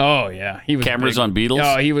 really? Oh, yeah. He was cameras big. on beetles?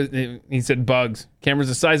 Oh, he said bugs. Cameras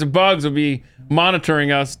the size of bugs will be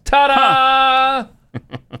monitoring us. Ta-da!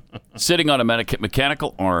 Sitting on a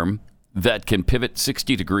mechanical arm that can pivot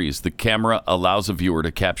 60 degrees, the camera allows a viewer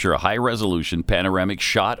to capture a high-resolution panoramic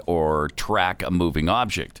shot or track a moving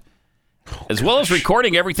object, as well as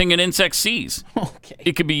recording everything an insect sees. Okay.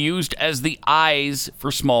 It could be used as the eyes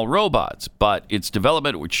for small robots, but its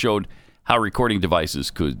development, which showed how recording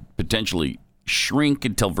devices could potentially shrink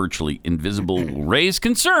until virtually invisible, raise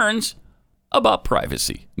concerns about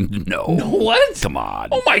privacy. No. What? Come on.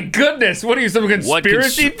 Oh, my goodness. What are you, some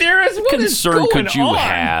conspiracy theorist? What concern is going could you on?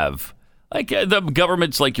 have? Like, the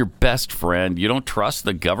government's like your best friend. You don't trust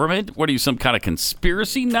the government? What are you, some kind of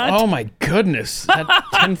conspiracy nut? Oh, my goodness. That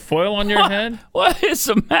tin foil on your head? What is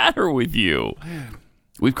the matter with you?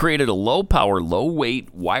 We've created a low-power,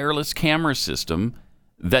 low-weight wireless camera system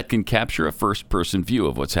that can capture a first-person view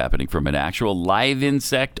of what's happening from an actual live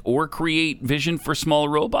insect or create vision for small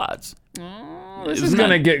robots. Oh, this is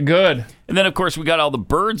going to get good. And then, of course, we got all the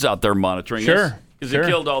birds out there monitoring us. Because they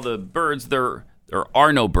killed all the birds. There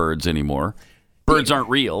are no birds anymore. Birds aren't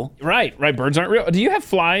real. Right. Birds aren't real. Do you have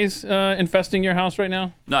flies infesting your house right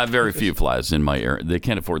now? No, I have very few flies in my area. They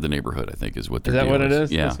can't afford the neighborhood, I think, is what they're doing. Is that what it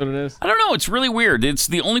is? Yeah. That's what it is? I don't know. It's really weird. It's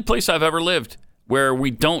the only place I've ever lived where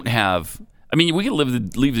we don't have... I mean, we can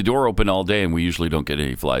leave the door open all day, and we usually don't get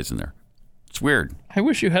any flies in there. It's weird. I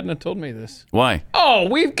wish you hadn't have told me this. Why? Oh,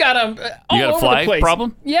 we've got you got a fly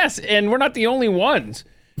problem? Yes, and we're not the only ones.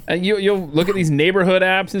 You'll look at these neighborhood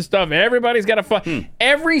apps and stuff. Everybody's got a fun.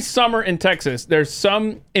 Every summer in Texas, there's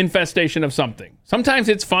some infestation of something. Sometimes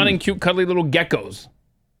it's fun and cute, cuddly little geckos.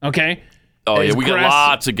 Okay? Oh, yeah, we got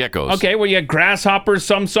lots of geckos. Okay, well, you had grasshoppers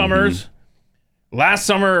some summers. Last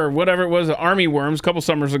summer, or whatever it was, army worms a couple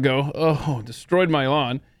summers ago. Oh, destroyed my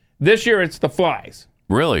lawn. This year, it's the flies.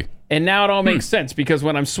 Really? And now it all makes sense because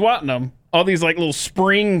when I'm swatting them, all these like little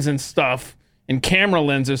springs and stuff and camera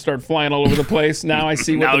lenses start flying all over the place. Now I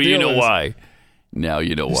see what the deal is. Now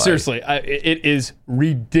you know why. Seriously, it is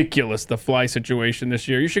ridiculous, the fly situation this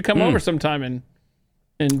year. You should come over sometime and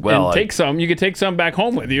take some. You could take some back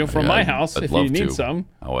home with you from my house if you need some.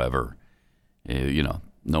 However,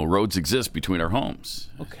 no roads exist between our homes.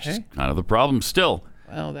 Okay. It's just kind of the problem still.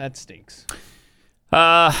 Well, that stinks.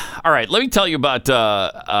 All right, let me tell you about,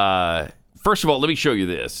 first of all, let me show you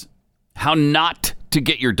this. How not to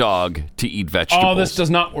get your dog to eat vegetables. Oh, this does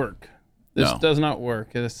not work. This does not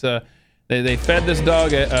work. It's, they fed this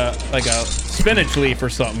dog like a spinach leaf or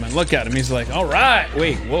something, and look at him. He's like, all right,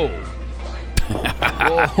 wait, whoa.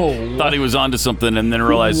 Whoa. Thought he was onto something and then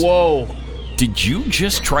realized, whoa. Did you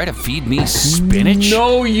just try to feed me spinach?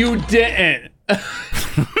 No, you didn't.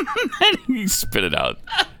 He spit it out.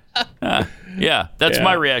 Yeah, that's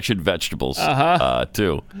my reaction to vegetables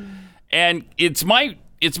too. And it's my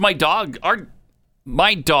dog.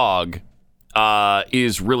 My dog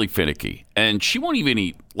is really finicky, and she won't even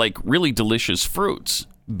eat like really delicious fruits.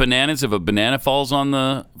 Bananas, if a banana falls on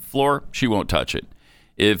the floor, she won't touch it.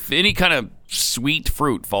 If any kind of sweet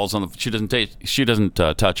fruit falls on she doesn't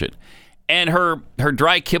touch it. And her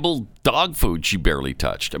dry kibble dog food, she barely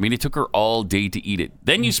touched. I mean, it took her all day to eat it.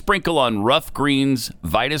 Then you sprinkle on Rough Greens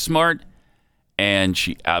Vitasmart, and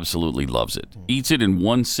she absolutely loves it. Eats it in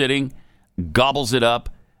one sitting, gobbles it up.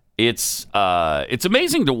 It's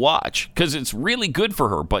amazing to watch because it's really good for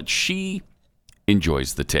her, but she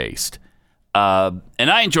enjoys the taste. And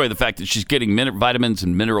I enjoy the fact that she's getting vitamins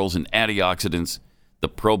and minerals and antioxidants, the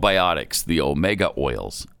probiotics, the omega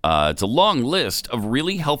oils. It's a long list of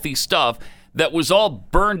really healthy stuff that was all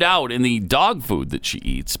burned out in the dog food that she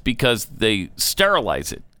eats because they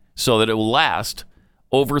sterilize it so that it will last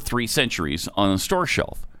over 3 centuries on a store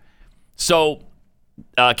shelf. So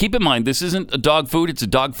keep in mind, this isn't a dog food. It's a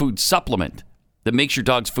dog food supplement that makes your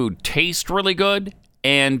dog's food taste really good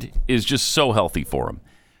and is just so healthy for them.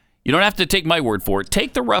 You don't have to take my word for it.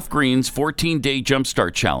 Take the Rough Greens 14-Day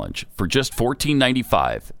Jumpstart Challenge for just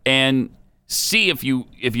 $14.95 and see if you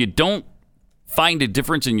don't find a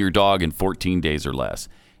difference in your dog in 14 days or less.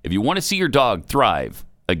 If you want to see your dog thrive,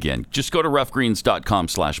 again, just go to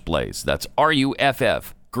roughgreens.com/blaze. That's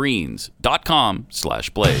RUFF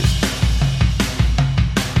greens.com/blaze.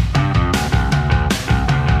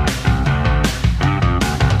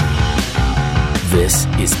 This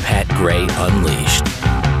is Pat Gray Unleashed.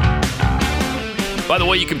 By the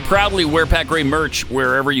way, you can proudly wear Pat Gray merch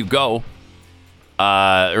wherever you go.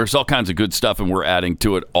 There's all kinds of good stuff, and we're adding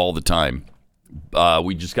to it all the time.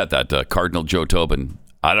 We just got that Cardinal Joe Tobin.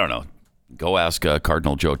 I don't know. Go ask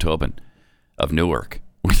Cardinal Joe Tobin of Newark.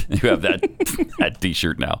 You have that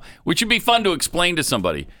T-shirt now, which would be fun to explain to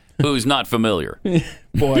somebody who's not familiar.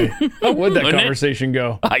 Boy, how would that conversation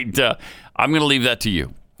go? I'm going to leave that to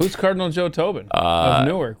you. Who's Cardinal Joe Tobin of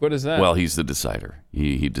Newark? What is that? Well, he's the decider.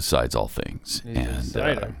 He decides all things. He's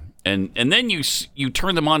a and then you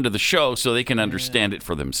turn them onto the show so they can understand it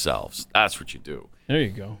for themselves. That's what you do. There you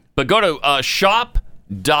go. But go to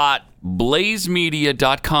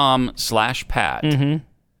shop.blazemedia.com/Pat _/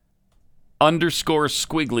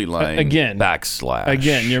 line again /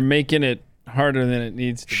 Again, you're making it harder than it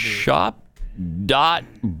needs to be.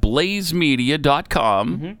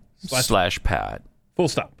 Shop.blazemedia.com / Pat. Full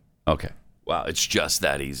stop. Okay. Wow, it's just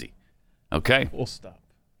that easy. Okay. Full stop.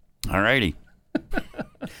 All righty.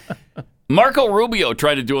 Marco Rubio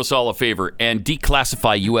tried to do us all a favor and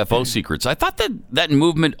declassify UFO secrets. I thought that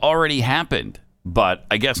movement already happened, but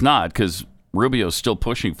I guess not because Rubio's still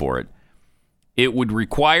pushing for it.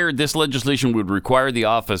 This legislation would require the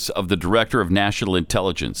Office of the Director of National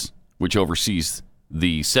Intelligence, which oversees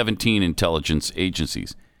the 17 intelligence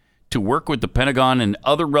agencies, to work with the Pentagon and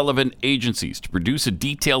other relevant agencies to produce a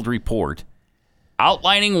detailed report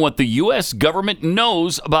outlining what the U.S. government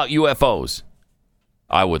knows about UFOs.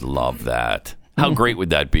 I would love that. How great would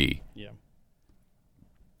that be? Yeah.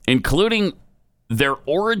 Including their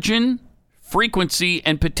origin, frequency,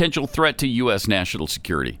 and potential threat to U.S. national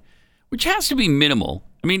security, which has to be minimal.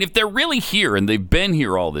 I mean, if they're really here and they've been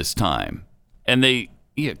here all this time, and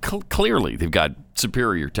clearly they've got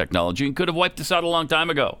superior technology and could have wiped us out a long time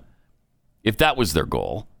ago. If that was their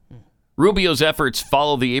goal, Rubio's efforts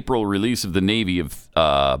follow the April release of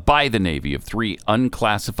by the Navy of 3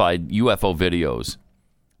 unclassified UFO videos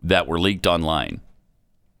that were leaked online.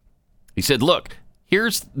 He said, look,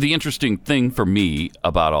 here's the interesting thing for me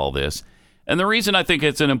about all this, and the reason I think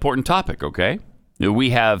it's an important topic, okay?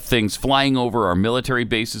 We have things flying over our military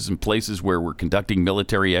bases and places where we're conducting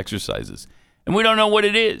military exercises, and we don't know what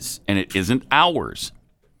it is, and it isn't ours.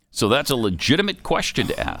 So that's a legitimate question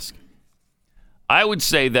to ask. I would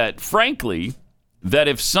say that, frankly, that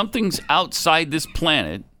if something's outside this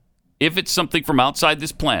planet, if it's something from outside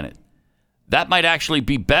this planet, that might actually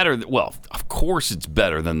be better. Well, of course it's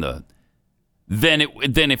better than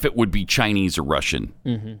if it would be Chinese or Russian.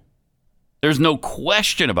 Mm-hmm. There's no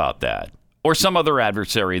question about that. Or some other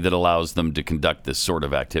adversary that allows them to conduct this sort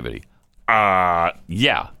of activity. Yeah,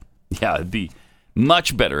 it'd be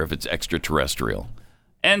much better if it's extraterrestrial.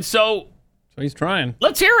 And so he's trying.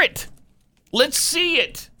 Let's hear it. Let's see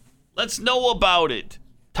it. Let's know about it.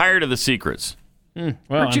 Tired of the secrets. Well,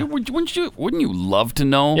 wouldn't you love to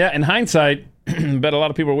know? Yeah, in hindsight, I bet a lot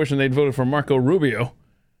of people are wishing they'd voted for Marco Rubio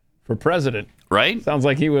for president. Right? Sounds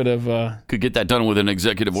like he would have... could get that done with an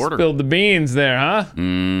executive order. Spilled the beans there, huh?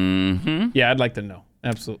 Mm-hmm. Yeah, I'd like to know.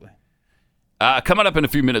 Absolutely. Coming up in a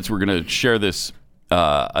few minutes, we're going to share this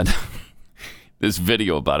this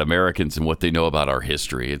video about Americans and what they know about our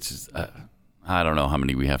history. It's I don't know how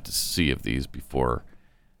many we have to see of these before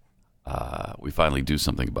we finally do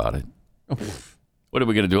something about it. What are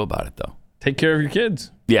we going to do about it, though? Take care of your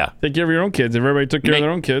kids. Yeah. Take care of your own kids. If everybody took care of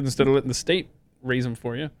their own kids instead of letting the state raise them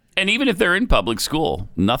for you. And even if they're in public school,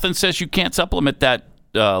 nothing says you can't supplement that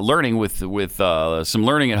learning with some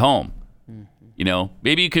learning at home. Mm-hmm. You know,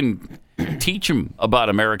 maybe you can teach them about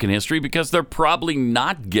American history because they're probably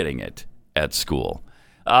not getting it at school.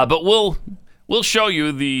 But we'll show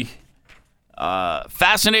you the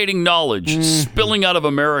fascinating knowledge spilling out of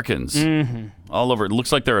Americans all over. It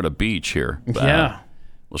looks like they're at a beach here. Yeah.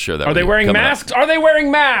 We'll share that. Are they wearing masks? Are they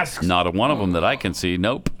wearing masks? Not a one of them that I can see.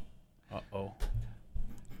 Nope. Uh-oh.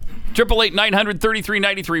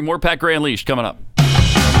 888-900-3393. More Pat Gray Unleashed coming up.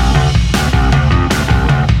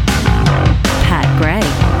 Pat Gray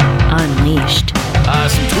Unleashed.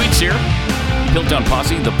 Some tweets here. Piltdown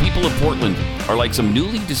Posse. The people of Portland are like some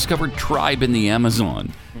newly discovered tribe in the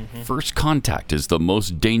Amazon. Mm-hmm. First contact is the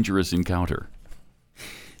most dangerous encounter.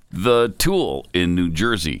 The Tool in New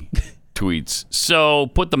Jersey tweets, so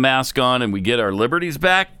put the mask on and we get our liberties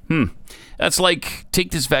back? That's like,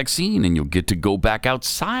 take this vaccine and you'll get to go back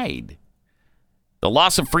outside. The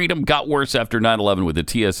loss of freedom got worse after 9/11 with the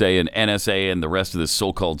TSA and NSA and the rest of this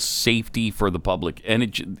so-called safety for the public.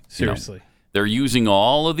 And seriously, they're using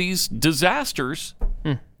all of these disasters.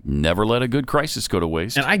 Never let a good crisis go to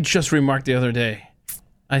waste. And I just remarked the other day,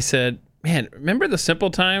 I said, man, remember the simple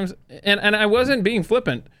times? And I wasn't being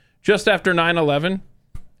flippant. Just after 9/11,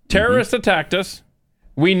 terrorists attacked us.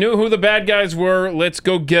 We knew who the bad guys were. Let's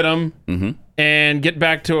go get them and get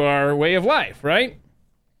back to our way of life, right?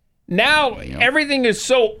 Now, everything is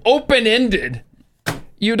so open-ended.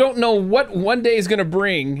 You don't know what one day is going to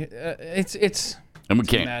bring. And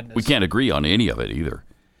we can't agree on any of it either.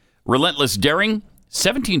 Relentless Daring,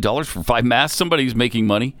 $17 for 5 masks. Somebody's making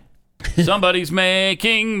money. Somebody's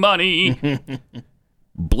making money.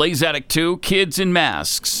 Blaze Addict 2, kids in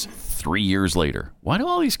masks. 3 years later. Why do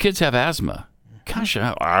all these kids have asthma? Gosh,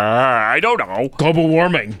 I don't know. Global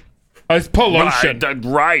warming. It's pollution.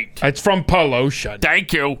 Right. It's from pollution.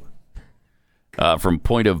 Thank you. From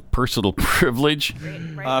point of personal privilege.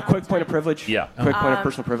 Quick point of privilege. Yeah. Quick point of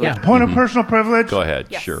personal privilege. Yeah. Point of personal privilege. Go ahead.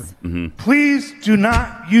 Yes. Sure. Mm-hmm. Please do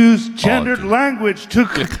not use gendered language to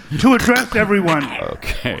address everyone.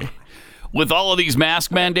 Okay. With all of these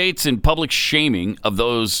mask mandates and public shaming of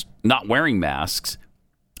those not wearing masks,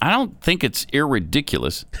 I don't think it's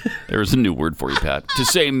irridiculous. There's a new word for you, Pat. To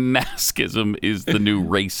say maskism is the new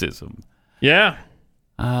racism. Yeah.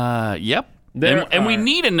 Yep. And we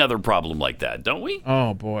need another problem like that, don't we?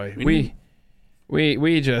 Oh boy, we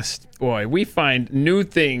find new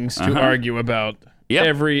things to argue about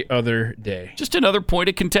every other day. Just another point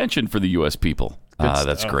of contention for the U.S. people.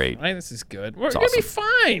 That's great. This is good. We're gonna be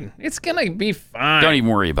fine. It's gonna be fine. Don't even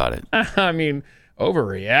worry about it. I mean,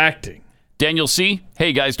 overreacting. Daniel C.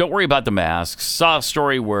 Hey guys, don't worry about the masks. Saw a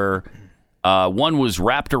story where one was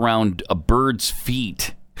wrapped around a bird's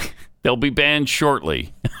feet. They'll be banned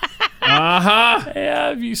shortly. Yeah,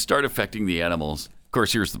 if you start affecting the animals. Of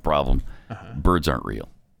course, here's the problem. Birds aren't real.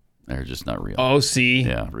 They're just not real. Oh, see?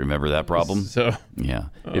 Yeah, remember that problem? So, yeah.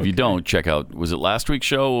 Okay. If you don't, check out, was it last week's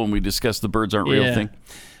show when we discussed the birds aren't real thing?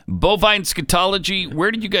 Bovine scatology.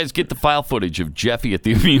 Where did you guys get the file footage of Jeffy at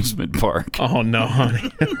the amusement park? Oh, no,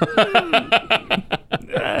 honey.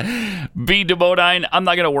 B. Demodine, I'm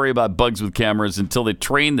not going to worry about bugs with cameras until they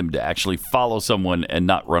train them to actually follow someone and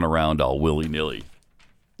not run around all willy-nilly.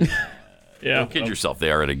 Don't kid yourself.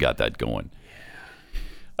 They already got that going.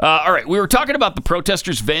 All right. We were talking about the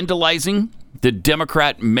protesters vandalizing the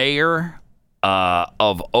Democrat mayor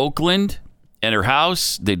of Oakland and her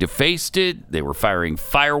house. They defaced it. They were firing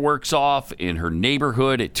fireworks off in her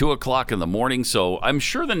neighborhood at 2 o'clock in the morning. So I'm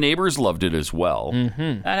sure the neighbors loved it as well.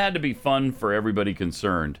 Mm-hmm. That had to be fun for everybody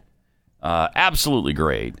concerned. Absolutely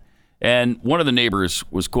great. And one of the neighbors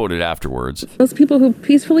was quoted afterwards. Those people who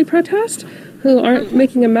peacefully protest, who aren't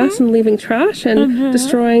making a mess and leaving trash and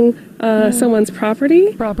destroying someone's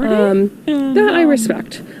property, that I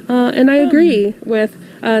respect. And I agree with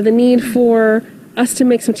the need for us to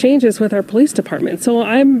make some changes with our police department. So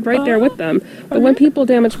I'm right there with them. But when people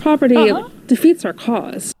damage property, it defeats our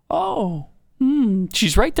cause.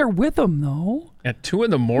 She's right there with them, though. At 2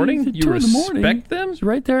 in the morning? You respect them? She's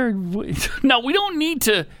right there. No, we don't need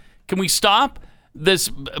to. Can we stop this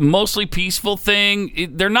mostly peaceful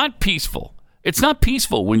thing? They're not peaceful. It's not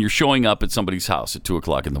peaceful when you're showing up at somebody's house at 2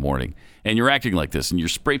 o'clock in the morning and you're acting like this and you're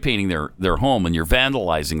spray painting their home and you're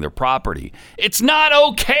vandalizing their property. It's not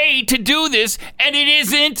okay to do this, and it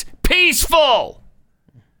isn't peaceful.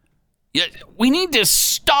 We need to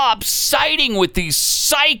stop siding with these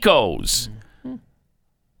psychos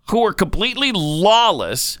who are completely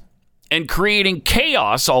lawless and creating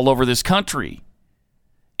chaos all over this country.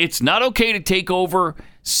 It's not okay to take over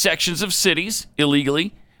sections of cities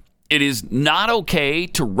illegally. It is not okay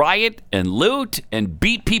to riot and loot and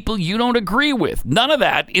beat people you don't agree with. None of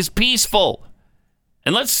that is peaceful.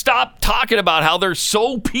 And let's stop talking about how they're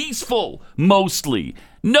so peaceful, mostly.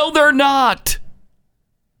 No, they're not.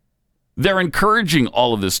 They're encouraging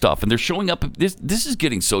all of this stuff, and they're showing up. This is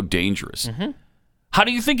getting so dangerous. Mm-hmm. How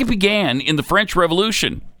do you think it began in the French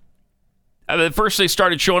Revolution? At first, they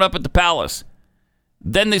started showing up at the palace.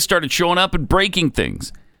 Then they started showing up and breaking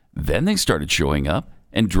things. Then they started showing up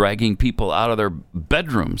and dragging people out of their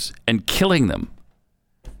bedrooms and killing them.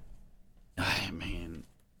 Man,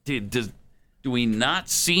 do we not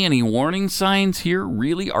see any warning signs here?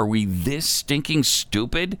 Really? Are we this stinking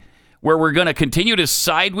stupid where we're going to continue to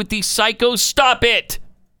side with these psychos? Stop it.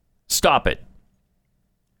 Stop it.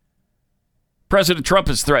 President Trump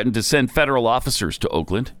has threatened to send federal officers to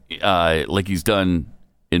Oakland, like he's done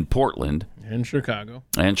in Portland. And Chicago.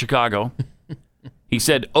 He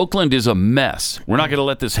said, Oakland is a mess. We're not going to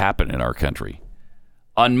let this happen in our country.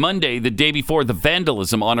 On Monday, the day before the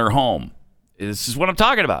vandalism on her home, this is what I'm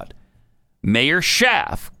talking about. Mayor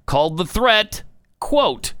Schaaf called the threat,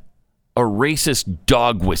 quote, a racist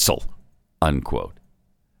dog whistle, unquote.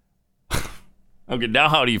 Okay, now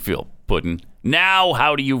how do you feel, Puddin'? Now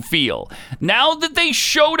how do you feel? Now that they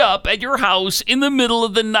showed up at your house in the middle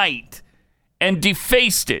of the night and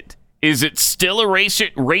defaced it, is it still a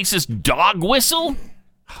racist dog whistle?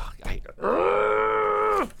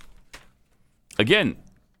 Again,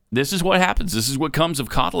 this is what happens. This is what comes of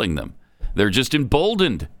coddling them. They're just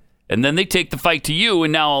emboldened. And then they take the fight to you,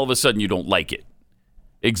 and now all of a sudden you don't like it.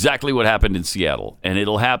 Exactly what happened in Seattle. And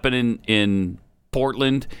it'll happen in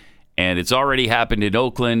Portland, and it's already happened in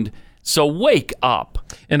Oakland. So wake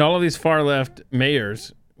up. And all of these far-left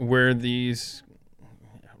mayors where these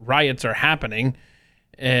riots are happening,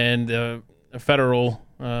 and the federal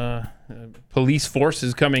police force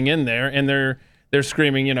is coming in there, and they're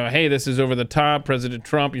screaming, hey, this is over the top. President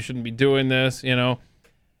Trump, you shouldn't be doing this.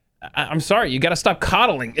 I'm sorry, you got to stop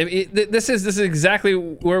coddling. This is exactly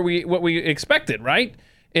what we expected, right?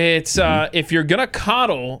 It's if you're gonna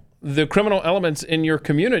coddle the criminal elements in your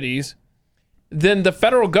communities, then the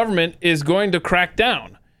federal government is going to crack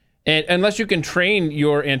down. And unless you can train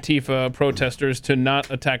your Antifa protesters to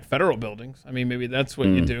not attack federal buildings. I mean, maybe that's what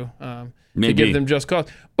you do to give them just cause.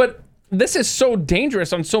 But this is so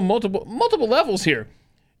dangerous on so multiple levels here.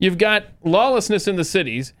 You've got lawlessness in the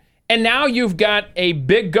cities, and now you've got a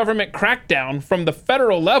big government crackdown from the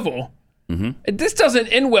federal level. Mm-hmm. This doesn't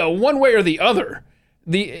end well one way or the other.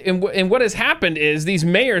 And what has happened is these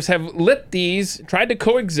mayors have tried to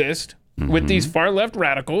coexist with these far-left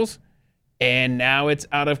radicals, and now it's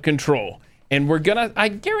out of control. And I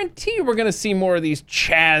guarantee you we're going to see more of these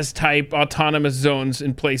Chaz-type autonomous zones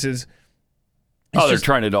in places. They're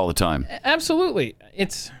trying it all the time. Absolutely.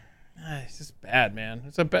 It's just bad, man.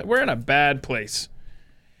 We're in a bad place.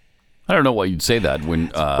 I don't know why you'd say that when...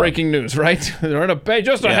 breaking news, right? They're in a bad...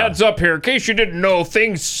 Just a heads up here, in case you didn't know,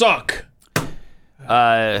 things suck.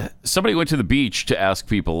 somebody went to the beach to ask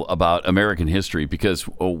people about American history because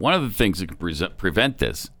one of the things that can prevent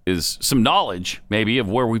this is some knowledge, maybe, of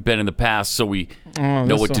where we've been in the past, so we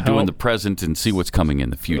know what to do in the present and see what's coming in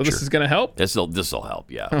the future. This is going to help? This will help,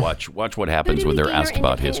 yeah. Watch what happens when they're asked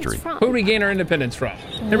about history. Who do we gain our independence from?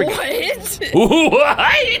 Here we go.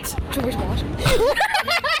 What? George Washington.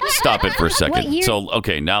 Stop it for a What second. year? So,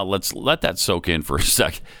 okay, now let's let that soak in for a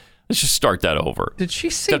second. Let's just start that over. Did she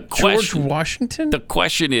say George Washington? The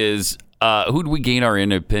question is, who do we gain our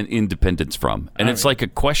independence from? And it's like a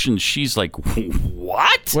question. She's like,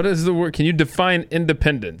 what? What is the word? Can you define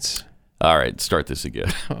independence? All right, start this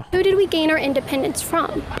again. Who did we gain our independence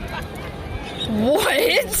from?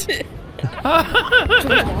 What?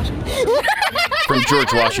 From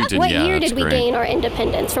George Washington, What yeah. year that's did we great. gain our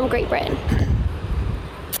independence from Great Britain?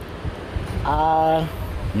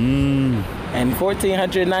 In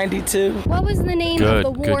 1492. What was the name of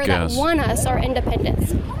the war that won us our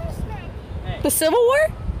independence? The Civil War?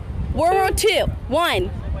 World War II. One.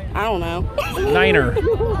 I don't know. Niner. I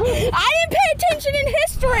didn't pay attention in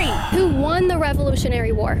history. Who won the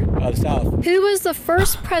Revolutionary War? The South. Who was the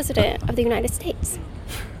first president of the United States?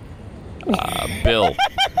 Bill.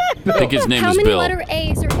 I think his name How is many Bill. letter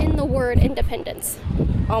A's are in the word independence?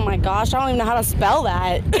 Oh my gosh, I don't even know how to spell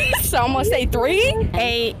that. So I'm gonna say 3.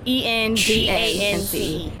 A-E-N-G-A-N-C.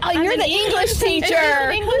 Oh, you're the English teacher.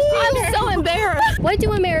 I'm so embarrassed. What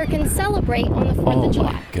do Americans celebrate on the 4th of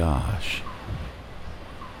July? Gosh.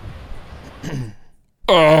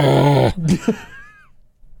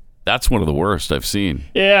 That's one of the worst I've seen.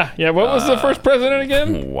 Yeah. What was the first president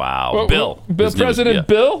again? Wow. Bill. His name is- President yeah.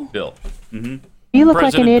 Bill? Bill. Mm-hmm. You look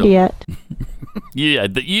President like an Bill. idiot. Yeah,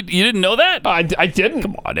 you didn't know that? I didn't.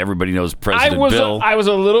 Come on, everybody knows President Bill. I was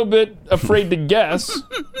a little bit afraid to guess,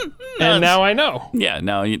 and now I know. Yeah,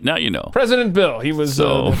 now you know. President Bill. He was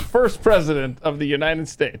So- the first president of the United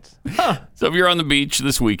States. So if you're on the beach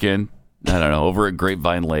this weekend, I don't know, over at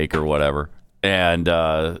Grapevine Lake or whatever, and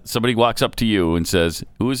somebody walks up to you and says,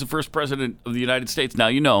 "Who is the first president of the United States?" Now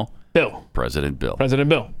you know. Bill. President Bill. President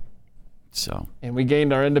Bill. So. And we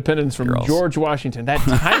gained our independence from George Washington. That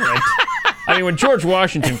tyrant. I mean, when George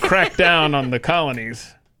Washington cracked down on the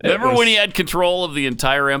colonies. Remember when he had control of the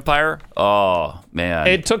entire empire? Oh, man.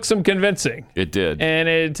 It took some convincing. It did. And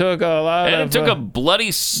it took a lot And of it took a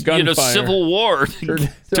bloody gunfire. civil war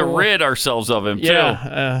to rid ourselves of him, too.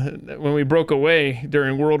 Yeah, when we broke away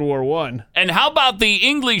during World War I. And how about the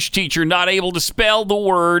English teacher not able to spell the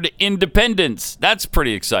word independence? That's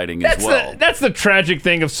pretty exciting as well. That's the tragic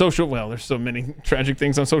thing of social... Well, there's so many tragic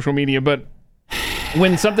things on social media, but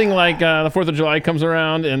when something like the 4th of July comes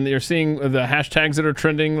around and you're seeing the hashtags that are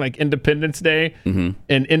trending, like Independence Day and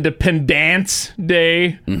Independence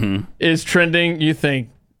Day is trending, you think,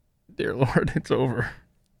 dear Lord, it's over.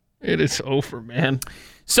 It is over, man.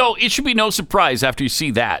 So it should be no surprise after you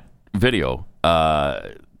see that video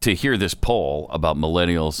to hear this poll about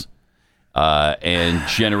millennials and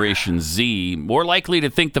Generation Z more likely to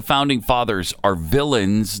think the founding fathers are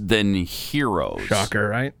villains than heroes. Shocker,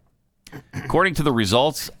 right? According to the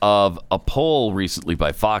results of a poll recently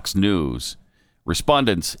by Fox News,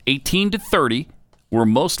 respondents 18 to 30 were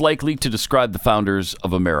most likely to describe the founders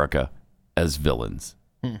of America as villains.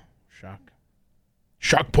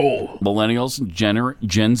 Shock poll. Millennials and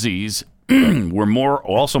Gen Zs were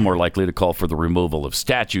also more likely to call for the removal of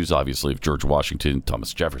statues, obviously, of George Washington,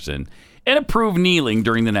 Thomas Jefferson, and approve kneeling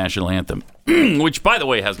during the national anthem, which, by the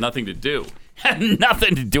way, has nothing to do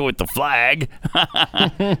with the flag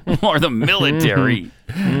or the military.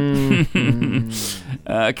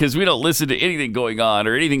 Because we don't listen to anything going on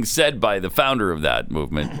or anything said by the founder of that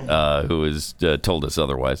movement, who has told us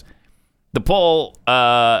otherwise. The poll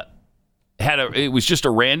it was just a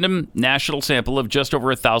random national sample of just over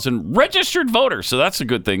 1,000 registered voters, so that's a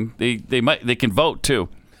good thing. They can vote too.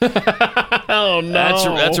 Oh, no.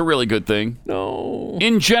 That's a really good thing. No.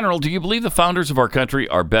 In general, do you believe the founders of our country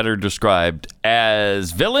are better described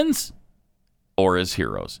as villains or as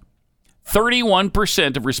heroes?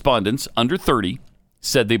 31% of respondents under 30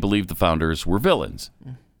 said they believed the founders were villains.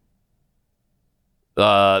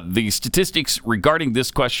 The statistics regarding this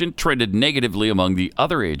question trended negatively among the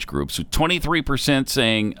other age groups, with 23%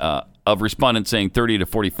 saying of respondents saying 30 to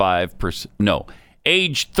 45%. No.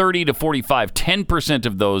 Aged 30 to 45, 10%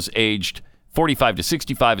 of those aged 45 to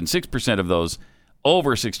 65, and 6% of those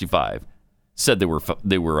over 65 said they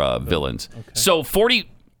were villains. Okay. So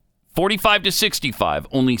 45 to 65,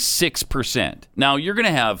 only 6%. Now, you're going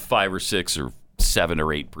to have 5 or 6 or 7 or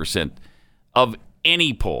 8% of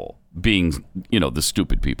any poll being, the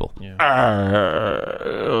stupid people. Yeah.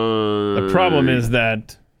 The problem is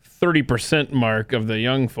that 30% mark of the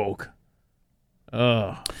young folk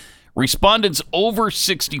Respondents over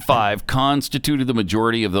 65 constituted the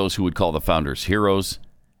majority of those who would call the founders heroes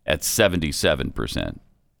at 77%.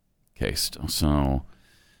 Okay, so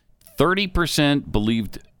 30%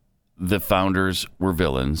 believed the founders were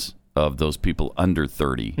villains of those people under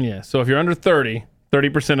 30. Yeah, so if you're under 30,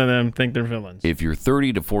 30% of them think they're villains. If you're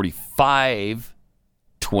 30 to 45,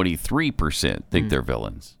 23% think they're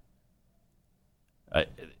villains.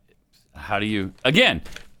 How do you... Again,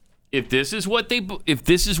 if this is what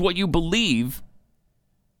you believe,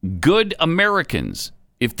 good Americans,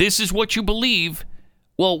 if this is what you believe,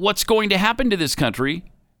 well, what's going to happen to this country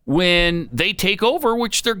when they take over,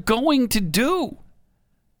 which they're going to do?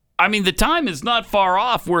 I mean, the time is not far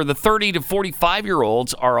off where the 30 to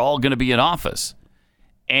 45-year-olds are all going to be in office.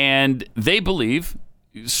 And they believe,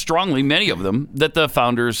 strongly, many of them, that the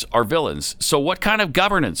founders are villains. So what kind of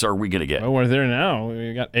governance are we going to get? Well, we're there now.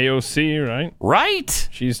 We got AOC, right? Right.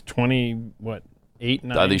 She's 8,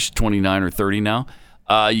 9? She's 29 or 30 now.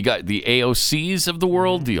 You got the AOCs of the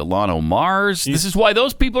world, the Ilhan Omars. This is why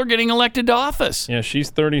those people are getting elected to office. Yeah,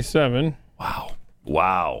 she's 37.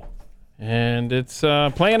 Wow. And it's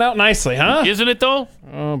playing out nicely, huh? Isn't it, though?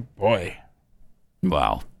 Oh, boy.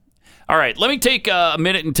 Wow. All right, let me take a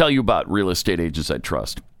minute and tell you about Real Estate Agents I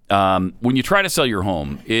Trust. When you try to sell your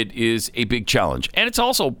home, it is a big challenge. And it's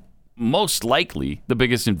also most likely the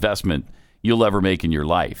biggest investment you'll ever make in your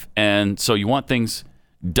life. And so you want things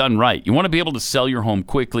done right. You want to be able to sell your home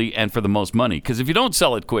quickly and for the most money. Because if you don't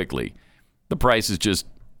sell it quickly, the price is just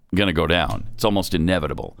going to go down. It's almost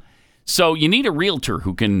inevitable. So you need a realtor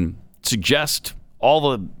who can suggest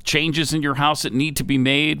all the changes in your house that need to be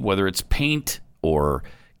made, whether it's paint or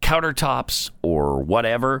countertops or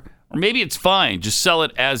whatever. Or maybe it's fine. Just sell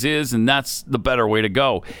it as is, and that's the better way to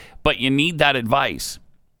go. But you need that advice.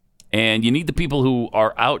 And you need the people who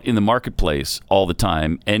are out in the marketplace all the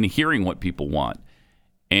time and hearing what people want.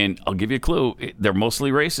 And I'll give you a clue. They're mostly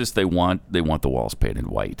racist. They want the walls painted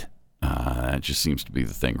white. That just seems to be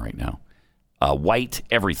the thing right now. White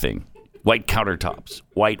everything. White countertops.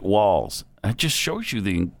 White walls. That just shows you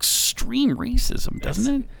the extreme racism,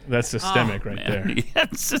 doesn't it? That's systemic there. Yeah,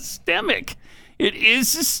 it's systemic. It is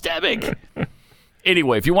systemic.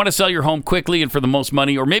 Anyway, if you want to sell your home quickly and for the most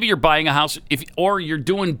money, or maybe you're buying a house, or you're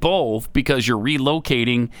doing both because you're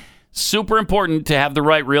relocating, super important to have the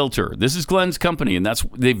right realtor. This is Glenn's company, and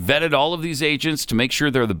they've vetted all of these agents to make sure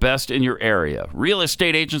they're the best in your area. Real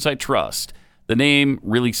Estate Agents I Trust. The name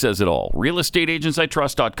really says it all.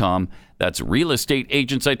 RealEstateAgentsITrust.com. That's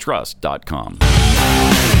RealEstateAgentsITrust.com.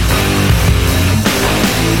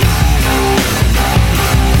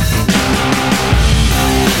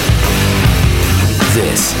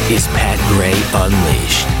 This is Pat Gray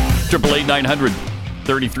Unleashed.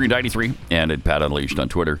 888-900-3393 and at Pat Unleashed on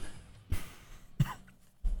Twitter,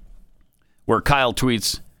 where Kyle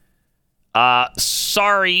tweets,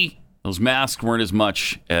 sorry, those masks weren't as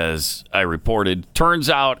much as I reported. Turns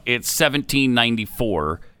out it's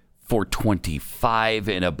 $17.94 for 25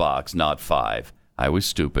 in a box, not 5. I was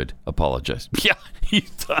stupid. Apologize. Yeah,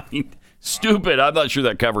 stupid. I'm not sure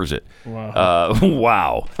that covers it. Wow.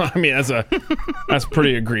 Wow. I mean, that's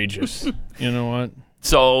pretty egregious. You know what?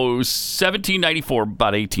 So $17.94,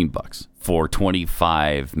 about $18 for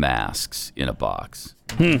 25 masks in a box.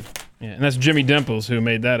 Yeah, and that's Jimmy Dimples who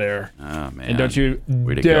made that error. Oh, man. And don't you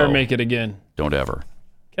dare make it again. Don't ever.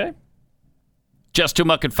 Okay. Just too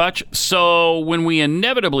muck and fudge. So when we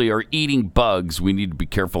inevitably are eating bugs, we need to be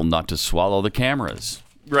careful not to swallow the cameras.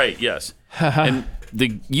 Right, yes. And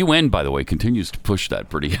the UN, by the way, continues to push that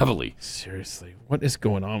pretty heavily. Seriously, what is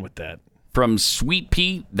going on with that? From Sweet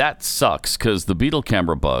Pea, that sucks because the beetle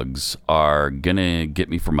camera bugs are going to get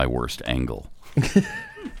me from my worst angle.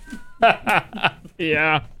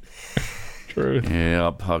 Yeah. True.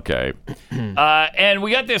 Yep. Okay. And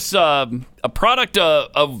we got this a product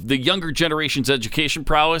of the younger generation's education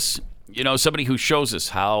prowess. You know, somebody who shows us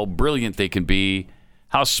how brilliant they can be,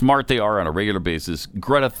 how smart they are on a regular basis.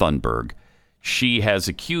 Greta Thunberg. She has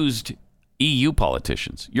accused EU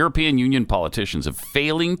politicians, European Union politicians, of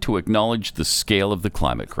failing to acknowledge the scale of the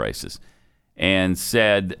climate crisis, and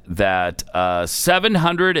said that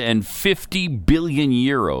 750 billion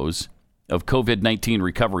euros of COVID-19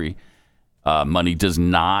 recovery money does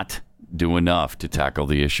not do enough to tackle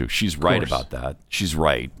the issue. She's right about that. She's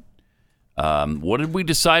right. What did we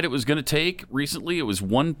decide it was going to take recently? It was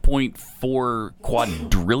 1.4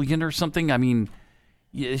 quadrillion or something. I mean,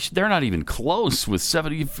 they're not even close with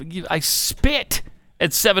 70. I spit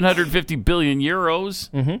at 750 billion euros.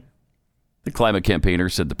 Mm-hmm. The climate campaigner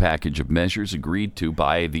said the package of measures agreed to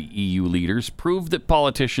by the EU leaders proved that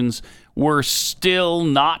politicians were still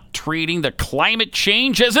not treating the climate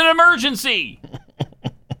change as an emergency.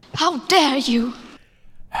 How dare you?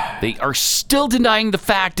 They are still denying the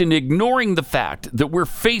fact and ignoring the fact that we're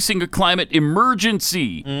facing a climate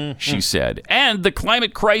emergency, she said. And the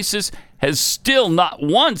climate crisis has still not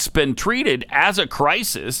once been treated as a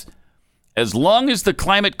crisis. As long as the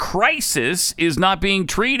climate crisis is not being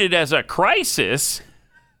treated as a crisis,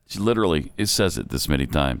 literally, it says it this many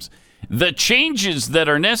times, the changes that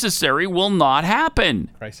are necessary will not happen.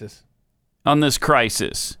 Crisis. On this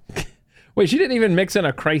crisis. Wait, she didn't even mix in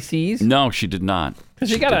a crises? No, she did not. Because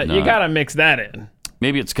you gotta mix that in.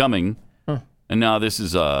 Maybe it's coming. Huh. And now this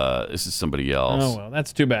is somebody else. Oh well,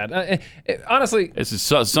 that's too bad. Honestly, this is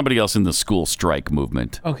somebody else in the school strike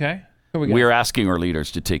movement. Okay. We are asking our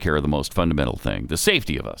leaders to take care of the most fundamental thing, the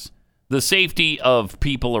safety of us, the safety of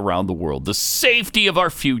people around the world, the safety of our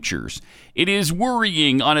futures. It is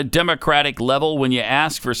worrying on a democratic level when you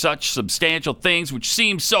ask for such substantial things, which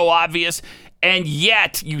seem so obvious, and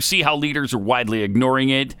yet you see how leaders are widely ignoring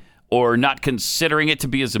it or not considering it to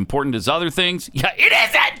be as important as other things. Yeah, it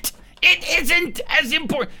isn't. It isn't as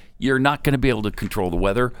important. You're not going to be able to control the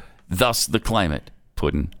weather, thus the climate,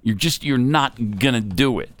 Puddin'. You're not going to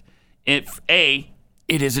do it. If it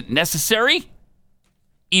isn't necessary,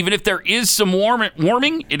 even if there is some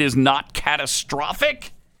warming, it is not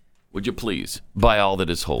catastrophic. Would you please, by all that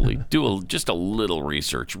is holy, do just a little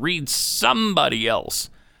research. Read somebody else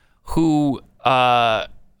who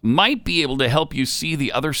might be able to help you see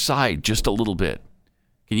the other side just a little bit.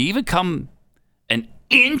 Can you even come an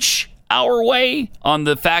inch our way on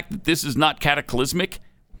the fact that this is not cataclysmic?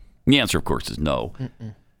 And the answer, of course, is no.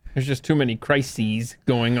 There's just too many crises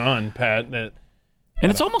going on, Pat. And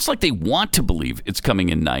it's almost like they want to believe it's coming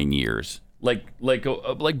in 9 years. Like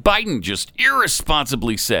Biden just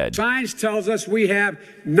irresponsibly said. Science tells us we have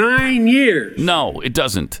 9 years. No, it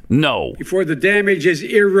doesn't. No. Before the damage is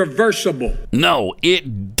irreversible. No,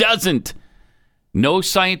 it doesn't. No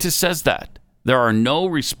scientist says that. There are no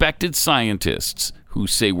respected scientists who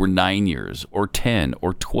say we're 9 years or 10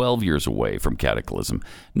 or 12 years away from cataclysm.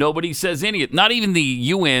 Nobody says any, not even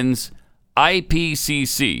the UN's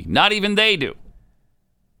IPCC. Not even they do.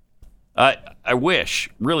 I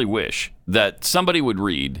really wish that somebody would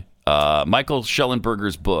read Michael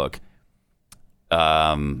Schellenberger's book,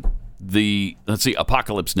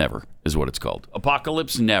 Apocalypse Never is what it's called.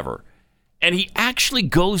 Apocalypse Never. And he actually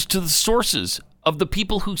goes to the sources of the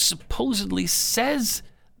people who supposedly says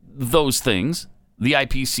those things, the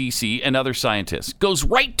IPCC and other scientists, goes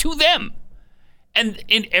right to them. And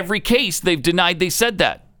in every case, they've denied they said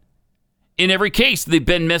that. In every case, they've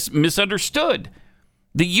been misunderstood.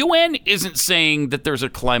 The UN isn't saying that there's a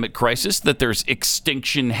climate crisis, that there's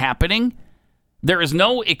extinction happening. There is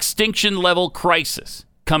no extinction level crisis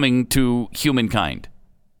coming to humankind.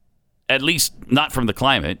 At least not from the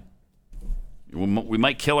climate. We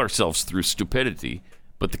might kill ourselves through stupidity,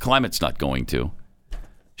 but the climate's not going to.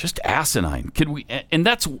 Just asinine. And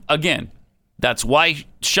that's why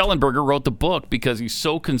Schellenberger wrote the book, because he's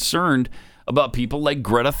so concerned about people like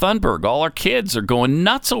Greta Thunberg. All our kids are going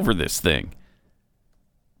nuts over this thing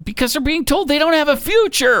because they're being told they don't have a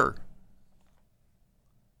future.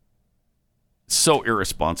 So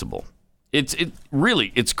irresponsible. It's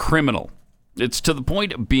criminal. It's to the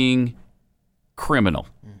point of being criminal.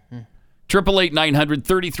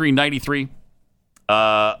 888-900-3393.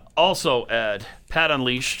 Also at Pat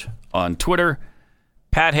Unleashed on Twitter.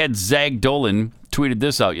 Pathead Zag Dolan tweeted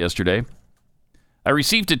this out yesterday. I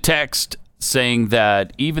received a text saying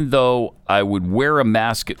that even though I would wear a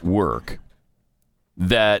mask at work,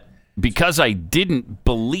 that because I didn't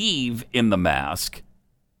believe in the mask,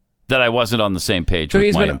 that I wasn't on the same page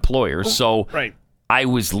with my employer. So I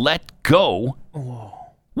was let go.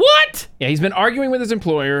 What? Yeah, he's been arguing with his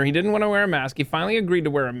employer. He didn't want to wear a mask. He finally agreed to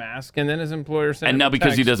wear a mask, and then his employer sent him And now a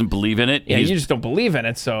because text. he doesn't believe in it? Yeah, you just don't believe in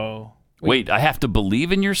it, so... Wait, I have to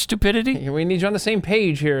believe in your stupidity? We need you on the same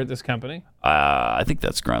page here at this company. I think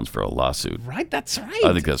that's grounds for a lawsuit. Right, that's right.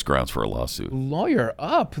 I think that's grounds for a lawsuit. Lawyer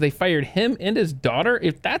up. They fired him and his daughter.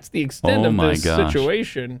 If that's the extent of this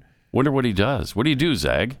situation... Wonder what he does. What do you do,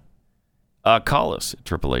 Zag? Call us at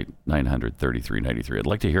 888-900-3393. I'd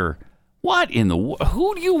like to hear... What in the...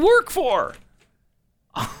 Who do you work for?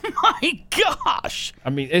 Oh, my gosh.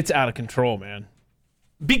 I mean, it's out of control, man.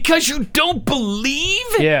 Because you don't believe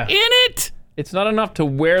in it? It's not enough to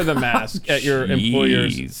wear the mask at your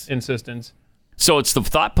employer's insistence. So it's the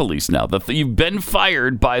thought police now. You've been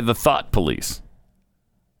fired by the thought police.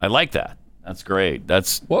 I like that. That's great.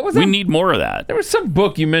 What was we that? need more of that. There was some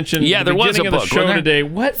book you mentioned. Yeah, there was a book. Of the show today.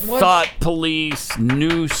 What was Thought Police,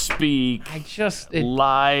 Newspeak,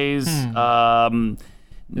 Lies.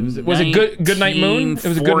 Was it Good Night Moon? It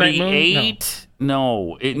was a Good Night Moon.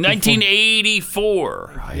 No,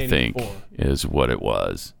 1984. I think is what it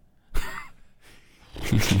was.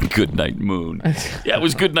 Good Night Moon. Yeah, it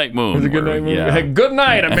was Good Night Moon. It was a Good Night Moon. Yeah. Hey, good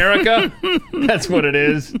night, America. That's what it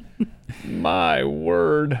is. My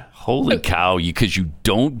word. Holy cow, because you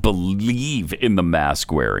don't believe in the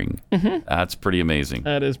mask wearing. Mm-hmm. That's pretty amazing.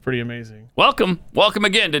 That is pretty amazing. Welcome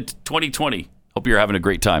again to 2020. Hope you're having a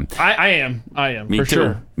great time. I am. Me for too.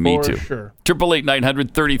 Sure. Me for too. Sure.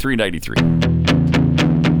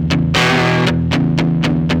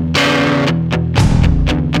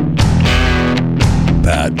 888-900-3393.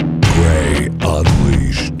 Pat Gray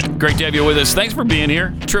Unleashed. Great to have you with us. Thanks for being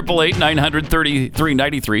here.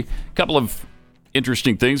 888-900-3393. A couple of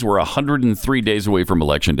interesting things. We're 103 days away from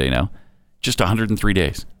Election Day now. Just 103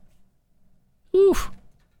 days. Oof.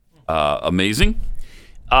 Amazing.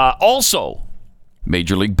 Also,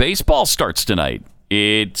 Major League Baseball starts tonight.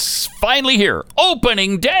 It's finally here.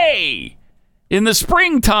 Opening day in the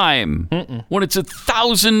springtime when it's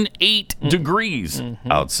 1,008 degrees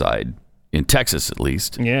outside. In Texas, at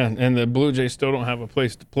least. Yeah, and the Blue Jays still don't have a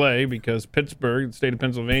place to play because Pittsburgh, the state of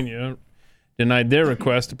Pennsylvania, denied their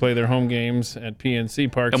request to play their home games at PNC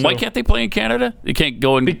Park. And why can't they play in Canada? They can't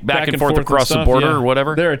go back and forth across the border or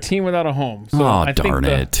whatever? They're a team without a home. So darn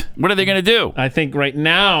it. What are they going to do? I think right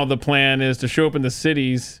now the plan is to show up in the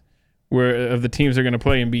cities where of the teams they're going to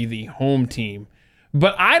play and be the home team.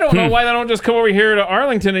 But I don't know why they don't just come over here to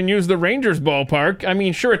Arlington and use the Rangers ballpark. I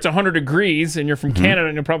mean, sure, it's 100 degrees and you're from Canada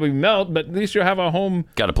and you'll probably melt, but at least you'll have a home.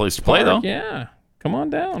 Got a place to play, though. Yeah. Come on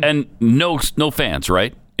down. And no fans,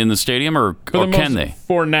 right? In the stadium, or can they?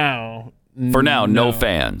 For now. No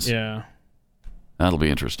fans. Yeah. That'll be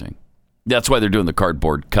interesting. That's why they're doing the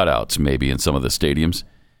cardboard cutouts, maybe, in some of the stadiums.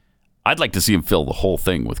 I'd like to see them fill the whole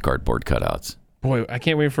thing with cardboard cutouts. Boy, I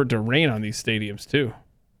can't wait for it to rain on these stadiums, too.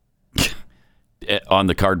 On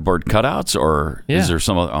the cardboard cutouts, or is there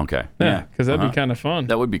some other? Okay. Yeah, because that'd be kind of fun.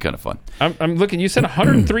 That would be kind of fun. I'm looking. You said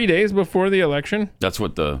 103 days before the election? That's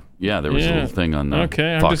what there was a little thing on Fox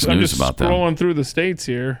News I'm just about that. Scrolling through the states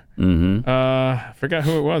here. Mm-hmm. I forgot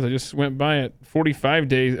who it was. I just went by it. 40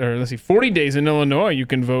 days in Illinois you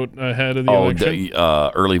can vote ahead of the election.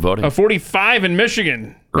 Early voting. 45 in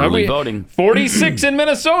Michigan. Early voting. 46 in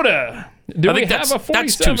Minnesota. I think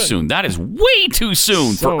that's too soon. That is way too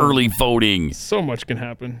soon for early voting. So much can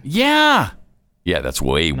happen. Yeah, that's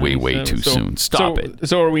way too soon. Stop it.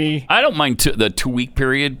 So are we? I don't mind the 2-week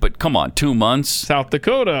period, but come on, 2 months. South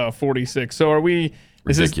Dakota, 46. So are we?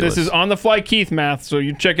 This is on the fly Keith math. So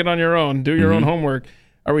you check it on your own. Do your own homework.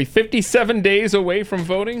 Are we 57 days away from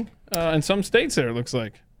voting in some states? There it looks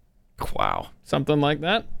like. Wow. Something like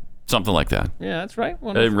that. Something like that. Yeah, that's right.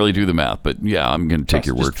 I didn't really do the math, but yeah, I'm going to take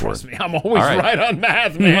your word for it. Trust me, I'm always right on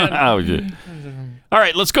math, man. All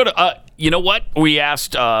right, let's go to, you know what? We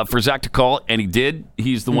asked for Zach to call, and he did.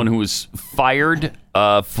 He's the one who was fired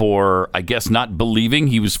for, I guess, not believing.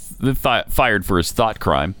 He was fired for his thought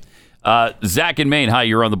crime. Zach in Maine, hi,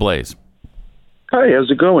 you're on the Blaze. Hi, how's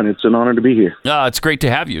it going? It's an honor to be here. It's great to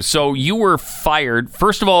have you. So you were fired.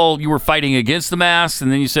 First of all, you were fighting against the masks, and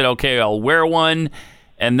then you said, okay, I'll wear one.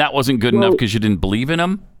 And that wasn't good enough because you didn't believe in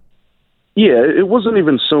them? Yeah, it wasn't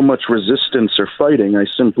even so much resistance or fighting. I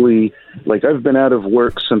simply, I've been out of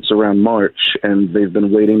work since around March, and they've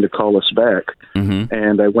been waiting to call us back. Mm-hmm.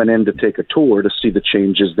 And I went in to take a tour to see the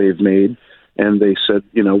changes they've made. And they said,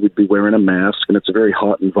 we'd be wearing a mask, and it's a very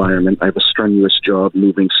hot environment. I have a strenuous job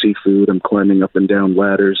moving seafood. I'm climbing up and down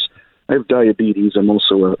ladders. I have diabetes. I'm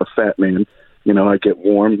also a fat man. I get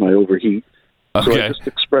warm. I overheat. Okay. So I just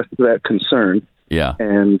expressed that concern. Yeah.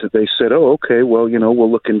 And they said, oh, okay, well,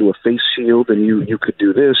 we'll look into a face shield, and you could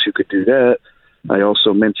do this, you could do that. I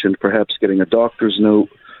also mentioned perhaps getting a doctor's note.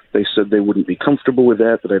 They said they wouldn't be comfortable with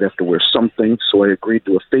that I'd have to wear something, so I agreed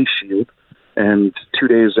to a face shield. And 2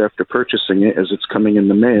 days after purchasing it, as it's coming in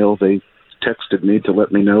the mail, they texted me to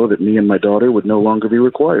let me know that me and my daughter would no longer be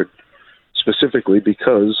required, specifically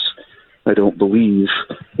because I don't believe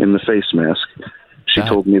in the face mask. She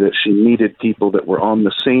told me that she needed people that were on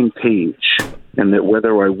the same page, and that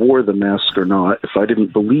whether I wore the mask or not, if I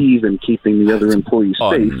didn't believe in keeping the other employees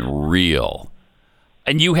safe. Unreal.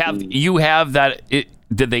 And you have that.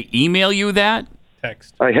 Did they email you that?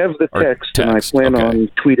 Text. I have the text, and I plan on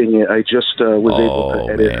tweeting it. I just was able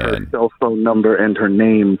to edit her cell phone number and her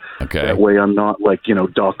name. Okay. That way I'm not,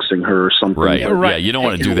 doxing her or something. Right. Yeah, you don't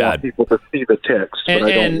want to do that. I want people to see the text, but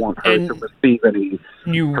I don't want her to receive any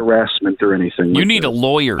harassment or anything. You need a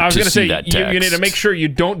lawyer I was to gonna see say, that text. You need to make sure you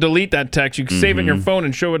don't delete that text. You can save it in your phone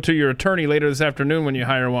and show it to your attorney later this afternoon when you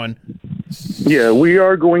hire one. Yeah, we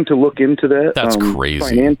are going to look into that. That's crazy.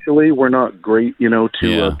 Financially, we're not great,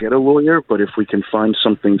 to get a lawyer, but if we can find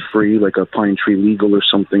something free, like a Pine Tree Legal or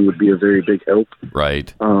something, would be a very big help.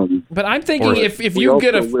 Right. But I'm thinking if we you also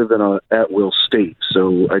get a live in an at-will state,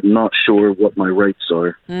 so I'm not sure what my rights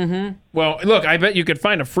are. Mm-hmm. Well, look, I bet you could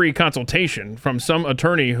find a free consultation from some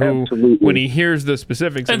attorney who, Absolutely. when he hears the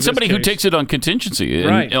specifics, And of somebody this who case, takes it on contingency, and,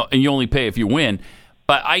 Right. and you only pay if you win.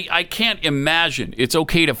 But I can't imagine it's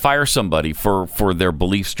okay to fire somebody for their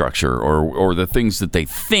belief structure or the things that they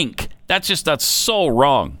think. That's so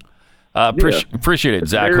wrong. Appreciate it,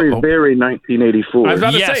 Zach. Very, very 1984. I was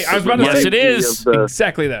about to say. Yes, it is.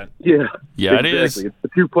 Exactly that. Yeah. Yeah, exactly. it is. It's the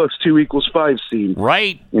 2 + 2 = 5 scene.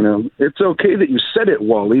 Right. It's okay that you said it,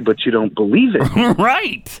 Wally, but you don't believe it.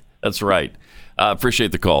 Right. That's right.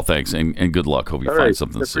 Appreciate the call. Thanks, and good luck. Hope you find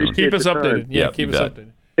something soon. Keep us updated. Yeah, keep us bet. updated.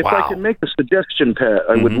 If I can make a suggestion, Pat,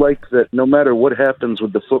 I would like that no matter what happens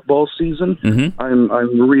with the football season,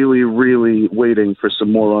 I'm really, really waiting for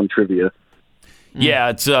some more on trivia. Yeah,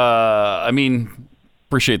 it's.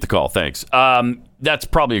 Appreciate the call. Thanks. That's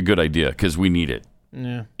probably a good idea because we need it.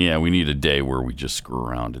 Yeah. Yeah, we need a day where we just screw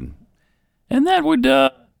around and that would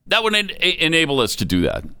enable us to do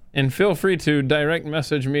that. And feel free to direct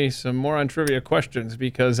message me some more on trivia questions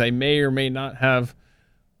because I may or may not have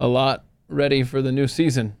a lot ready for the new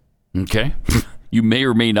season. Okay. You may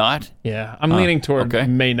or may not? Yeah, I'm leaning toward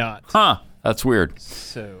may not. Huh. That's weird.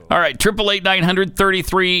 So. All right,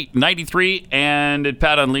 888-900-3393 and at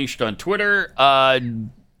Pat Unleashed on Twitter.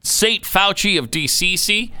 St. Fauci of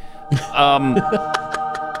DCC.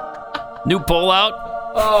 New poll out.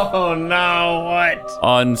 Oh, no, what?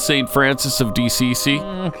 On St. Francis of DCC.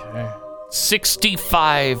 Okay.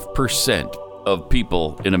 65% of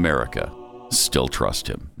people in America still trust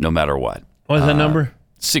him, no matter what. What's that number?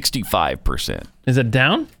 65%. Is it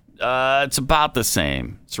down? It's about the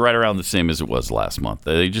same. It's right around the same as it was last month.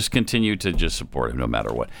 They just continue to just support him no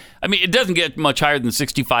matter what. I mean, it doesn't get much higher than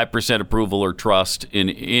 65% approval or trust in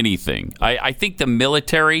anything. I think the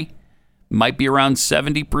military might be around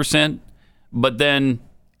 70%, but then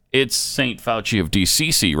it's St. Fauci of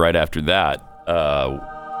DCC right after that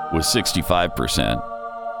with 65%.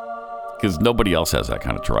 Because nobody else has that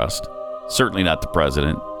kind of trust. Certainly not the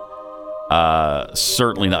president.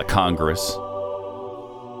 Certainly not Congress.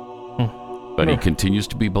 But he continues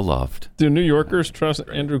to be beloved. Do New Yorkers trust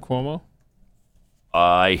Andrew Cuomo?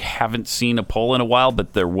 I haven't seen a poll in a while,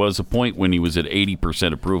 but there was a point when he was at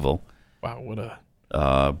 80% approval. Wow, what a...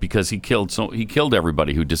 because he killed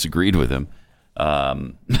everybody who disagreed with him.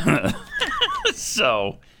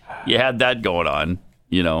 So you had that going on,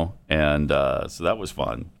 and so that was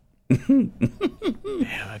fun. Man,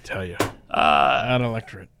 I tell you, that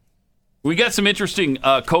electorate. We got some interesting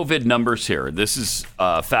COVID numbers here. This is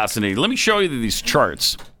fascinating. Let me show you these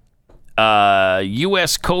charts.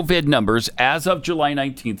 U.S. COVID numbers as of July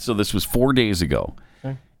 19th. So this was 4 days ago.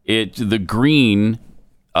 Okay. The green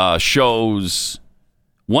shows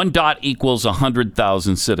 1 dot equals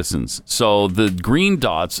 100,000 citizens. So the green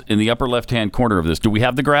dots in the upper left-hand corner of this. Do we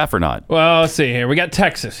have the graph or not? Well, let's see here. We got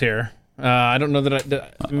Texas here. I don't know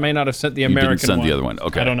that I may not have sent the American one. You didn't send the other one.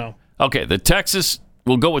 Okay. I don't know. Okay, the Texas.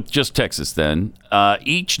 We'll go with just Texas then.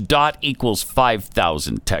 Each dot equals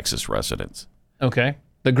 5,000 Texas residents. Okay.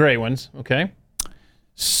 The gray ones. Okay.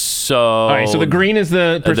 So. All right. So the green is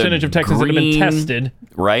the percentage of Texans that have been tested.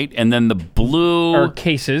 Right. And then the blue are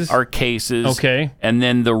cases. Okay. And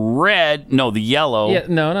then the red. No, the yellow. Yeah.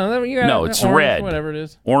 No. No, it's orange, red. Whatever it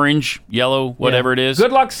is. Orange, yellow, whatever it is.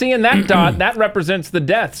 Good luck seeing that dot. That represents the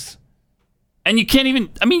deaths. And you can't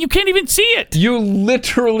even see it. You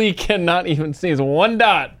literally cannot even see. It's 1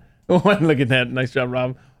 dot. Look at that. Nice job,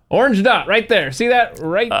 Rob. Orange dot right there. See that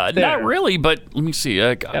right there? Not really, but let me see.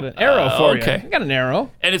 Got an arrow for you. Okay. I got an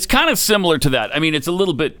arrow. And it's kind of similar to that. I mean, it's a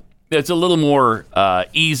little more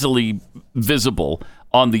easily visible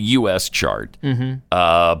on the U.S. chart. Mm-hmm.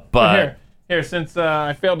 But here, since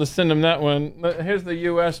I failed to send him that one, here's the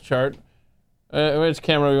U.S. chart. Which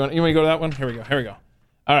camera you want to go to that one? Here we go.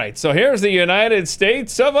 All right, so here's the United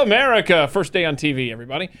States of America. First day on TV,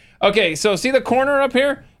 everybody. Okay, so see the corner up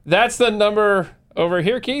here? That's the number over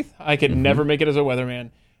here, Keith. I could never make it as a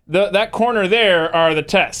weatherman. That corner there are the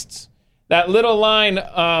tests. That little line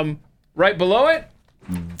right below it?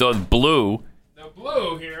 The blue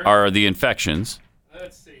here are the infections.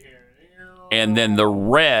 And then the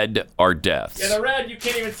red are deaths. Yeah, the red, you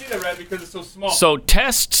can't even see the red because it's so small. So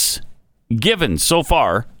tests given so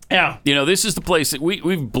far. Yeah. This is the place that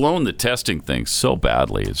we've blown the testing thing so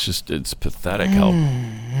badly. It's pathetic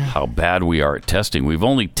how bad we are at testing. We've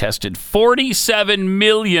only tested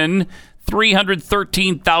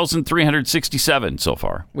 47,313,367 so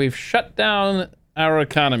far. We've shut down our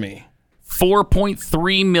economy.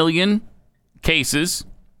 4.3 million cases,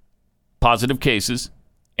 positive cases,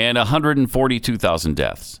 and 142,000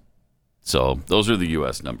 deaths. So those are the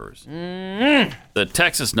U.S. numbers. The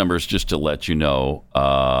Texas numbers, just to let you know,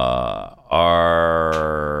 are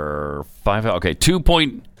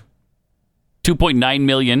 2.9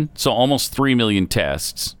 million, so almost 3 million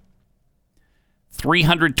tests,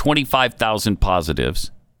 325,000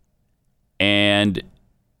 positives, and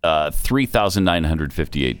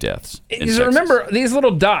 3,958 deaths. Remember, these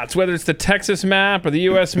little dots, whether it's the Texas map or the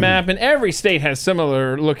U.S. map, and every state has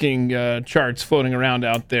similar looking charts floating around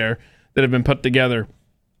out there that have been put together.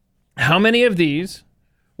 How many of these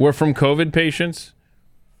were from COVID patients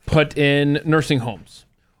put in nursing homes?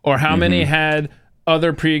 Or how many had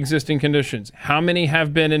other pre-existing conditions? How many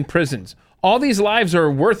have been in prisons? All these lives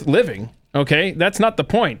are worth living, okay? That's not the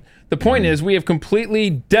point. The point is we have completely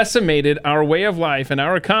decimated our way of life and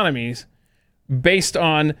our economies based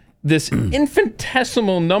on this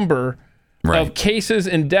infinitesimal number of cases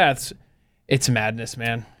and deaths. It's madness,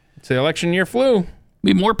 man. It's the election year flu.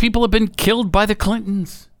 More people have been killed by the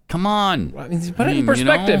Clintons. Come on. Put it in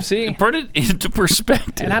perspective, see? Put it into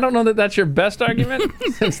perspective. And I don't know that that's your best argument,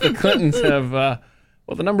 since the Clintons have, the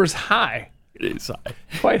number's high. It is high.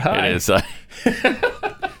 Quite high. It is high.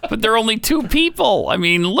 But they're only 2 people. I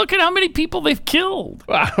mean, look at how many people they've killed.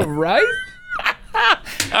 Right?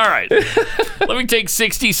 All right. Let me take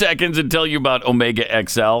 60 seconds and tell you about Omega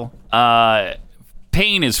XL.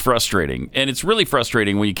 Pain is frustrating, and it's really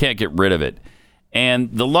frustrating when you can't get rid of it. And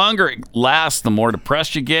the longer it lasts, the more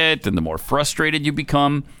depressed you get and the more frustrated you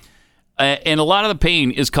become. And a lot of the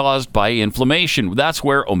pain is caused by inflammation. That's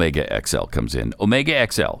where Omega XL comes in. Omega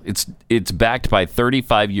XL, it's backed by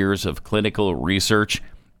 35 years of clinical research.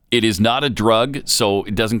 It is not a drug, so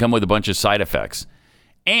it doesn't come with a bunch of side effects.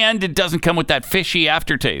 And it doesn't come with that fishy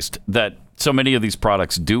aftertaste that so many of these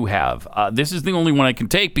products do have. This is the only one I can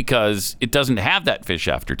take because it doesn't have that fish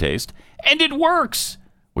aftertaste. And it works,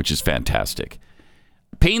 which is fantastic.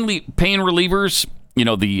 Pain relievers, the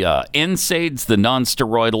NSAIDs, the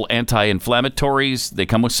non-steroidal anti-inflammatories, they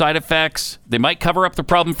come with side effects. They might cover up the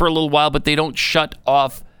problem for a little while, but they don't shut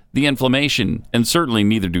off the inflammation, and certainly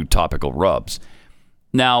neither do topical rubs.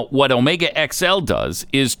 Now, what Omega XL does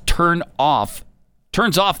is turns off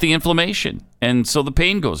the inflammation, and so the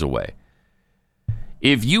pain goes away.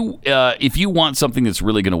 If you want something that's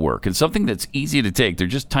really going to work and something that's easy to take, they're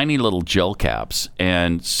just tiny little gel caps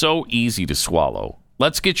and so easy to swallow.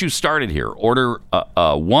 Let's get you started here. Order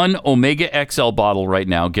one Omega XL bottle right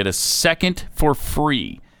now. Get a second for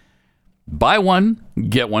free. Buy one,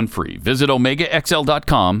 get one free. Visit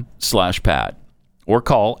OmegaXL.com/Pat or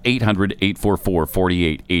call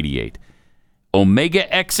 800-844-4888.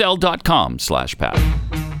 OmegaXL.com/Pat.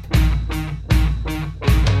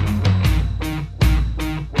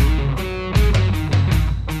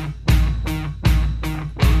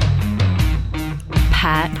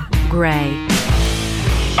 Pat Gray.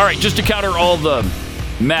 All right, just to counter all the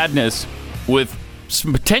madness with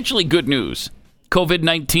some potentially good news,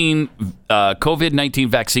 COVID-19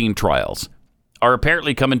 vaccine trials are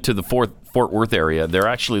apparently coming to the Fort Worth area. They're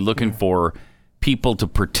actually looking for people to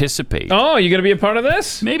participate. Oh, you going to be a part of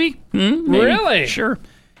this? Maybe. Really? Sure.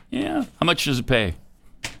 Yeah. How much does it pay?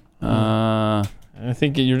 I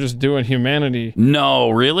think you're just doing humanity. No,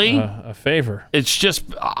 really? A favor. It's just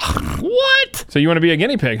what? So you want to be a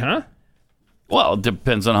guinea pig, huh? Well, it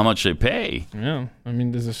depends on how much they pay. Yeah. I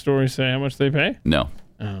mean, does the story say how much they pay? No.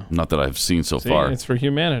 Oh. Not that I've seen so far. It's for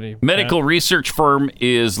humanity. Medical research firm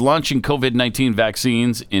is launching COVID-19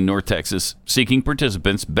 vaccines in North Texas, seeking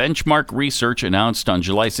participants. Benchmark Research announced on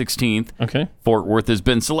July 16th. Okay. Fort Worth has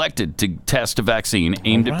been selected to test a vaccine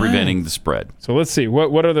aimed at preventing the spread. So let's see.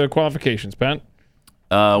 What are the qualifications, Pat?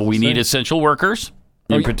 We need essential workers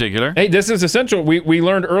in particular. Hey, this is essential. We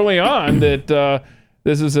learned early on that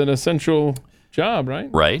this is an essential job, right?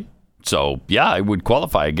 Right. So, yeah, I would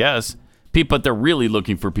qualify, I guess. But they're really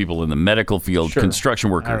looking for people in the medical field, construction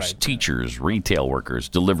workers, teachers, retail workers,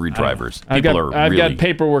 delivery drivers. I've got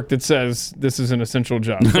paperwork that says this is an essential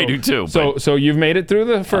job. I do too. So you've made it through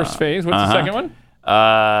the first phase. What's the second one?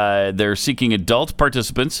 They're seeking adult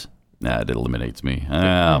participants. That eliminates me.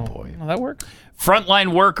 Boy. Well, that works.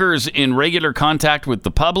 Frontline workers in regular contact with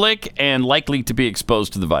the public and likely to be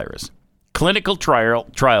exposed to the virus. clinical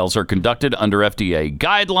trials are conducted under FDA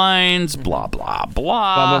guidelines, blah, blah, blah.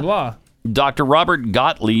 Blah, blah, blah. Dr. Robert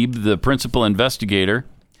Gottlieb, the principal investigator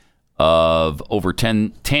of over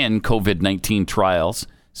 10 COVID-19 trials,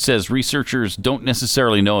 says researchers don't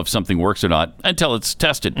necessarily know if something works or not until it's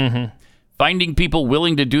tested. Finding people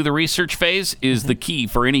willing to do the research phase is the key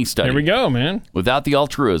for any study. Here we go, man. Without the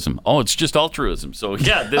altruism. Oh, it's just altruism. So,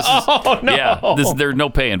 yeah, this is... Oh, no. Yeah, there's no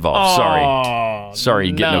pay involved. Sorry,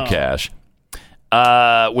 you get no cash.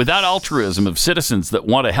 Without altruism of citizens that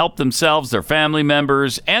want to help themselves, their family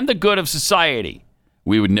members, and the good of society,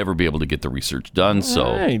 we would never be able to get the research done.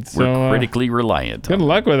 We're critically reliant. Good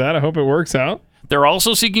luck with that. I hope it works out. They're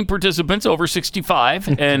also seeking participants over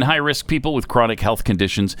 65 and high-risk people with chronic health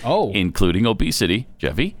conditions, including obesity,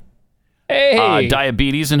 Jeffy,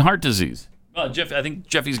 diabetes, and heart disease. Jeff, I think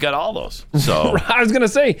Jeffy's got all those. So I was going to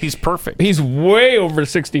say. He's perfect. He's way over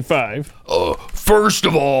 65. First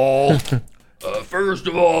of all,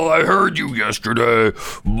 I heard you yesterday.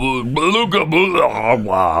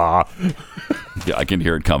 Yeah, I can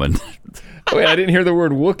hear it coming. Wait, I didn't hear the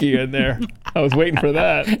word Wookiee in there. I was waiting for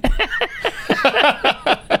that.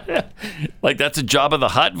 Like that's a Jabba the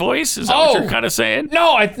Hutt voice? Is that what you're kind of saying?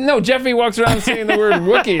 No, Jeffy walks around saying the word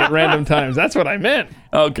Wookiee at random times. That's what I meant.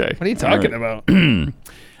 Okay. What are you talking about?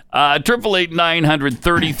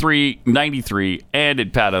 888-900-3393 and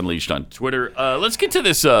at Pat Unleashed on Twitter. Let's get to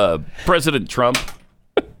this President Trump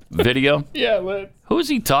video. Yeah, let's. Who is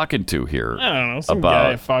he talking to here? I don't know. Some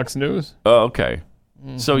guy at Fox News. Oh, okay.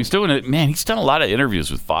 So he's doing it. Man, he's done a lot of interviews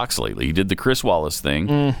with Fox lately. He did the Chris Wallace thing.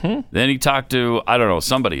 Then he talked to, I don't know,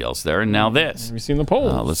 somebody else there. And now this. Have you seen the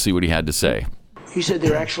polls? Let's see what he had to say. He said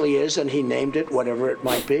there actually is, and he named it, whatever it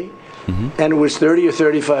might be. And it was 30 or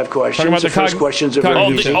 35 questions. About the first questions are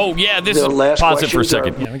very easy. This is, pause it for a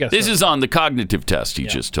second. This is on the cognitive test he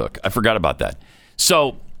just took. I forgot about that.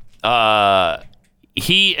 So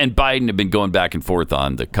he and Biden have been going back and forth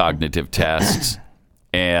on the cognitive tests.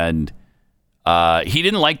 And he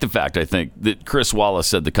didn't like the fact, I think, that Chris Wallace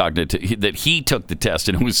said that he took the test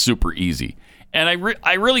and it was super easy. And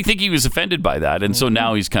I really think he was offended by that. And so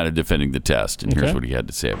now he's kind of defending the test. And here's what he had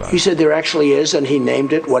to say about it. He said there actually is, and he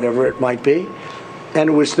named it, whatever it might be. And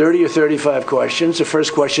it was 30 or 35 questions. The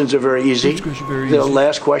first questions are very easy. The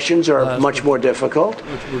last questions are much more difficult.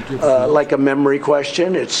 Like a memory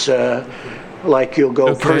question. It's like you'll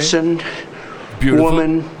go person,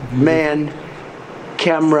 woman, man,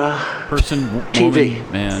 camera, person, TV,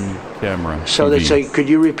 woman, man, camera. So TV. they say, could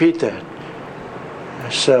you repeat that?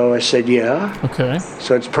 So I said, yeah. Okay.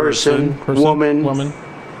 So it's person, woman,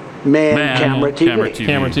 man, camera, TV.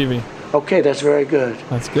 Camera, TV. Okay, that's very good.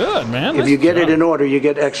 That's good, man. If you get it in order, you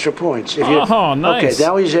get extra points. If nice. Okay,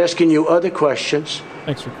 now he's asking you other questions.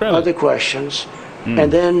 Extra credit. Other questions.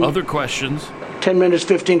 And then... Other questions. 10 minutes,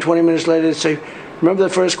 15, 20 minutes later, they say, remember the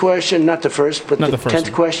first question? Not the first, but the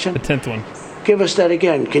 10th question? The 10th one. Give us that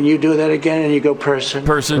again. Can you do that again? And you go person,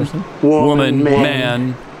 woman,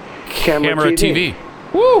 man, camera, TV.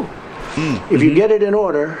 Woo! If you get it in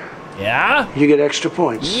order, you get extra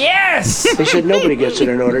points. Yes! They said nobody gets it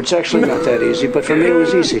in order. It's actually not that easy, but for me it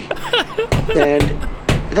was easy. And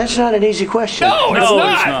that's not an easy question. No, it's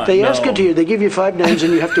not. They ask it to you. They give you 5 names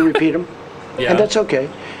and you have to repeat them. And that's okay.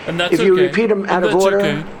 And that's if you repeat them out of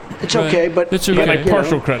order, it's okay. But it's okay. Like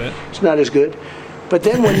partial credit. It's not as good. But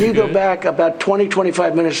then when you go back about 20,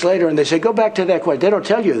 25 minutes later and they say, go back to that question. They don't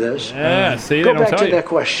tell you this. Yeah, see, go back to that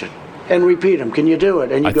question and repeat them. Can you do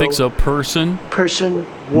it? And you I think so. Person,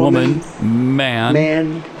 woman,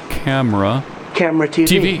 man, camera,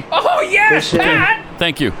 TV. Oh, yes, Pat!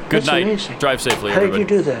 Thank you. Good night. Amazing. Drive safely, How everybody.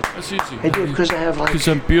 did you do that? That's easy. I do because I have because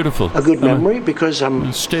I'm beautiful. A good memory, because I'm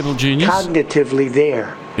a stable genius. Cognitively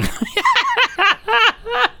there.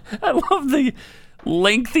 I love the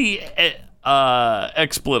lengthy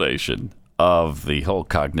explanation of the whole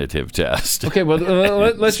cognitive test. Okay, well,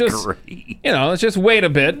 let's just let's just wait a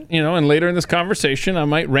bit, and later in this conversation, I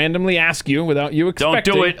might randomly ask you without you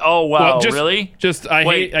expecting. Don't do it. Oh wow, well, really?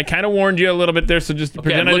 I kind of warned you a little bit there, so just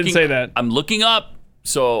pretend I didn't say that. I'm looking up,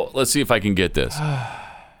 so let's see if I can get this.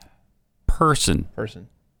 Person,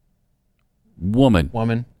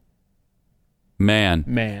 woman,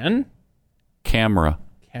 man, camera,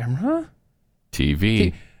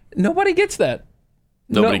 TV. Nobody gets that.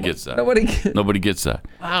 Nobody gets that. Nobody gets that.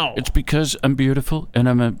 Wow. It's because I'm beautiful and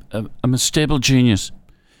I'm a stable genius.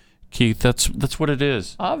 Keith, that's what it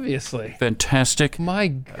is. Obviously. Fantastic. My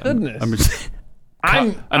goodness.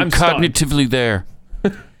 I'm cognitively there.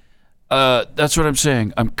 That's what I'm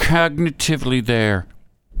saying. I'm cognitively there.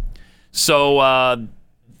 So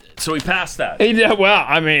So he passed that. He did well.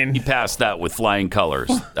 I mean, he passed that with flying colors.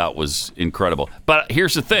 That was incredible. But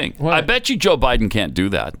here's the thing. I bet you Joe Biden can't do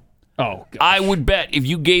that. Oh, gosh. I would bet if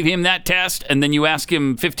you gave him that test and then you ask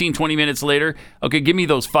him 15, 20 minutes later, okay, give me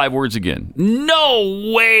those 5 words again.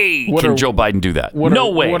 No way can Joe Biden do that. No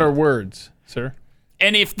way. What are words, sir?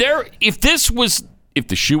 And if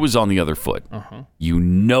the shoe was on the other foot, you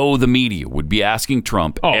know the media would be asking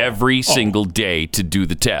Trump every single day to do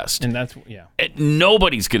the test. And that's,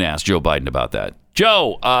 nobody's going to ask Joe Biden about that.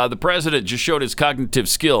 Joe, the president just showed his cognitive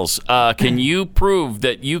skills. Can you prove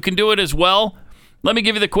that you can do it as well? Let me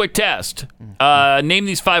give you the quick test. Name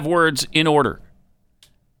these 5 words in order.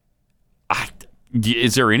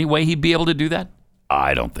 Is there any way he'd be able to do that?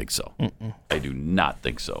 I don't think so. I do not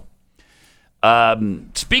think so.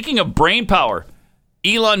 Speaking of brain power,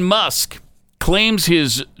 Elon Musk claims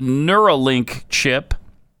his Neuralink chip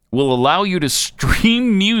will allow you to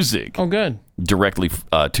stream music. Oh, good. Directly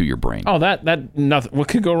to your brain. Oh, that nothing. What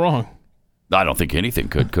could go wrong? I don't think anything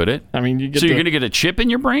could it? I mean, you're going to get a chip in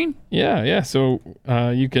your brain? Yeah. So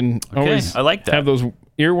you can always I like that. have those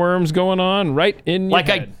earworms going on right in your head.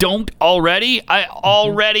 I don't already? I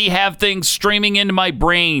already have things streaming into my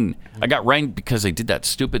brain. I got because I did that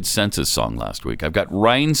stupid census song last week. I've got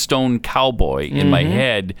Rhinestone Cowboy in my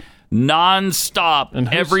head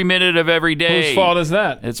nonstop every minute of every day. Whose fault is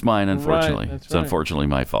that? It's mine, unfortunately. Right, it's unfortunately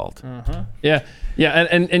my fault. Yeah,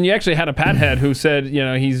 and you actually had a pathead who said,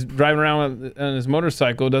 he's driving around on his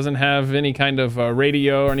motorcycle, doesn't have any kind of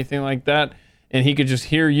radio or anything like that, and he could just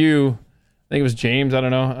hear you. I think it was James. I don't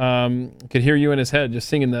know. Could hear you in his head just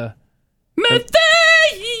singing the.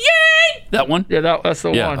 That one? Yeah, that's the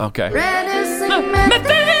one. Yeah. Okay.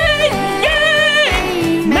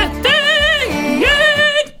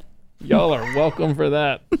 Y'all are welcome for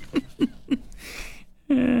that.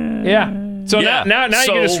 Yeah. So now you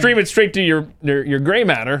can just stream it straight to your gray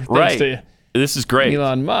matter. Right. To this is great.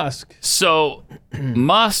 Elon Musk. So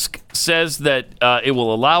Musk says that it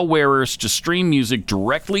will allow wearers to stream music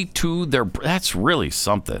directly to their. That's really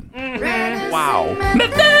something. Wow.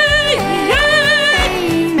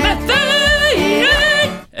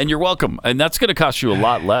 And you're welcome. And that's going to cost you a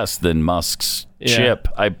lot less than Musk's chip.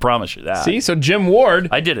 I promise you that. See, so Jim Ward.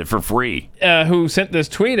 I did it for free. Who sent this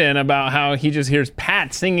tweet in about how he just hears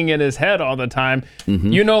Pat singing in his head all the time.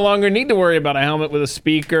 You no longer need to worry about a helmet with a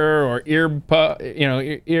speaker or earbuds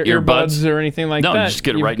or anything like that. No, just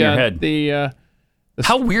get it right in your head.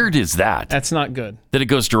 How weird is that? That's not good. That it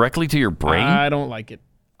goes directly to your brain? I don't like it.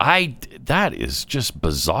 That is just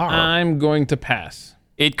bizarre. I'm going to pass.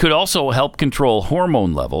 It could also help control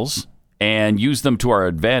hormone levels and use them to our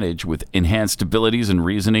advantage with enhanced abilities in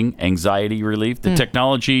reasoning, anxiety relief. The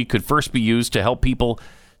technology could first be used to help people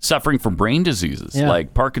suffering from brain diseases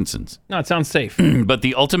like Parkinson's. No, it sounds safe. But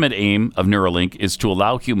the ultimate aim of Neuralink is to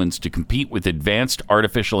allow humans to compete with advanced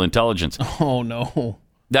artificial intelligence. Oh, no.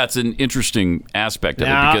 That's an interesting aspect of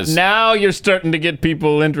it because now you're starting to get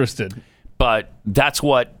people interested. But that's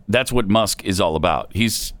what Musk is all about.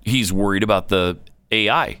 He's worried about the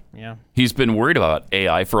AI. Yeah. He's been worried about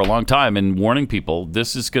AI for a long time and warning people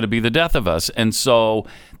this is going to be the death of us. And so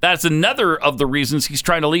that's another of the reasons he's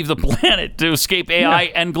trying to leave the planet to escape AI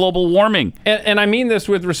and global warming. And I mean this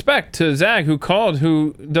with respect to Zach, who called,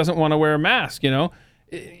 who doesn't want to wear a mask.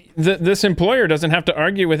 This employer doesn't have to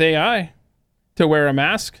argue with AI to wear a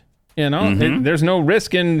mask. There's no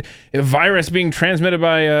risk in a virus being transmitted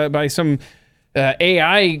by some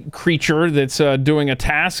AI creature that's doing a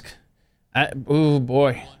task. Oh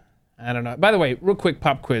boy, I don't know. By the way, real quick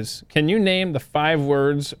pop quiz. Can you name the 5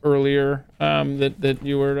 words earlier that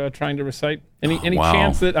you were trying to recite? Any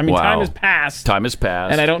chance that time has passed? Time has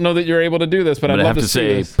passed, and I don't know that you're able to do this, but I'd love to see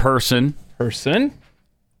this. Person,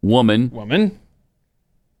 woman,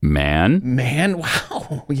 man.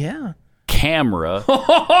 Wow, yeah. Camera.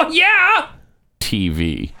 Oh yeah.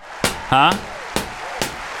 TV. Huh?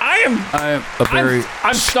 I am a very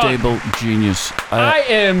stable genius.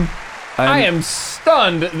 I am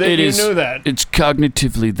stunned that you knew that. It's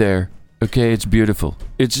cognitively there. Okay, it's beautiful.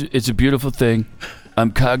 It's a beautiful thing.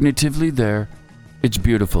 I'm cognitively there. It's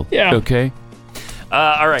beautiful. Yeah. Okay.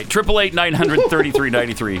 All right.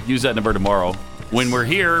 888-900-3393. Use that number tomorrow when we're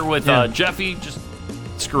here with Jeffy. Just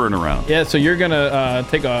screwing around. Yeah. So you're gonna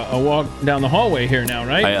take a walk down the hallway here now,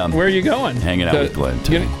 right? I am. Where are you going? Hanging out with Glenn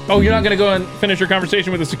today. You're not gonna go and finish your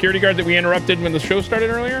conversation with the security guard that we interrupted when the show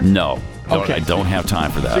started earlier? No. Okay. I don't have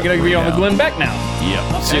time for that. So you're gonna be on the Glenn Beck now.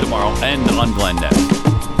 Yep. Okay. See you tomorrow and on Glenn next.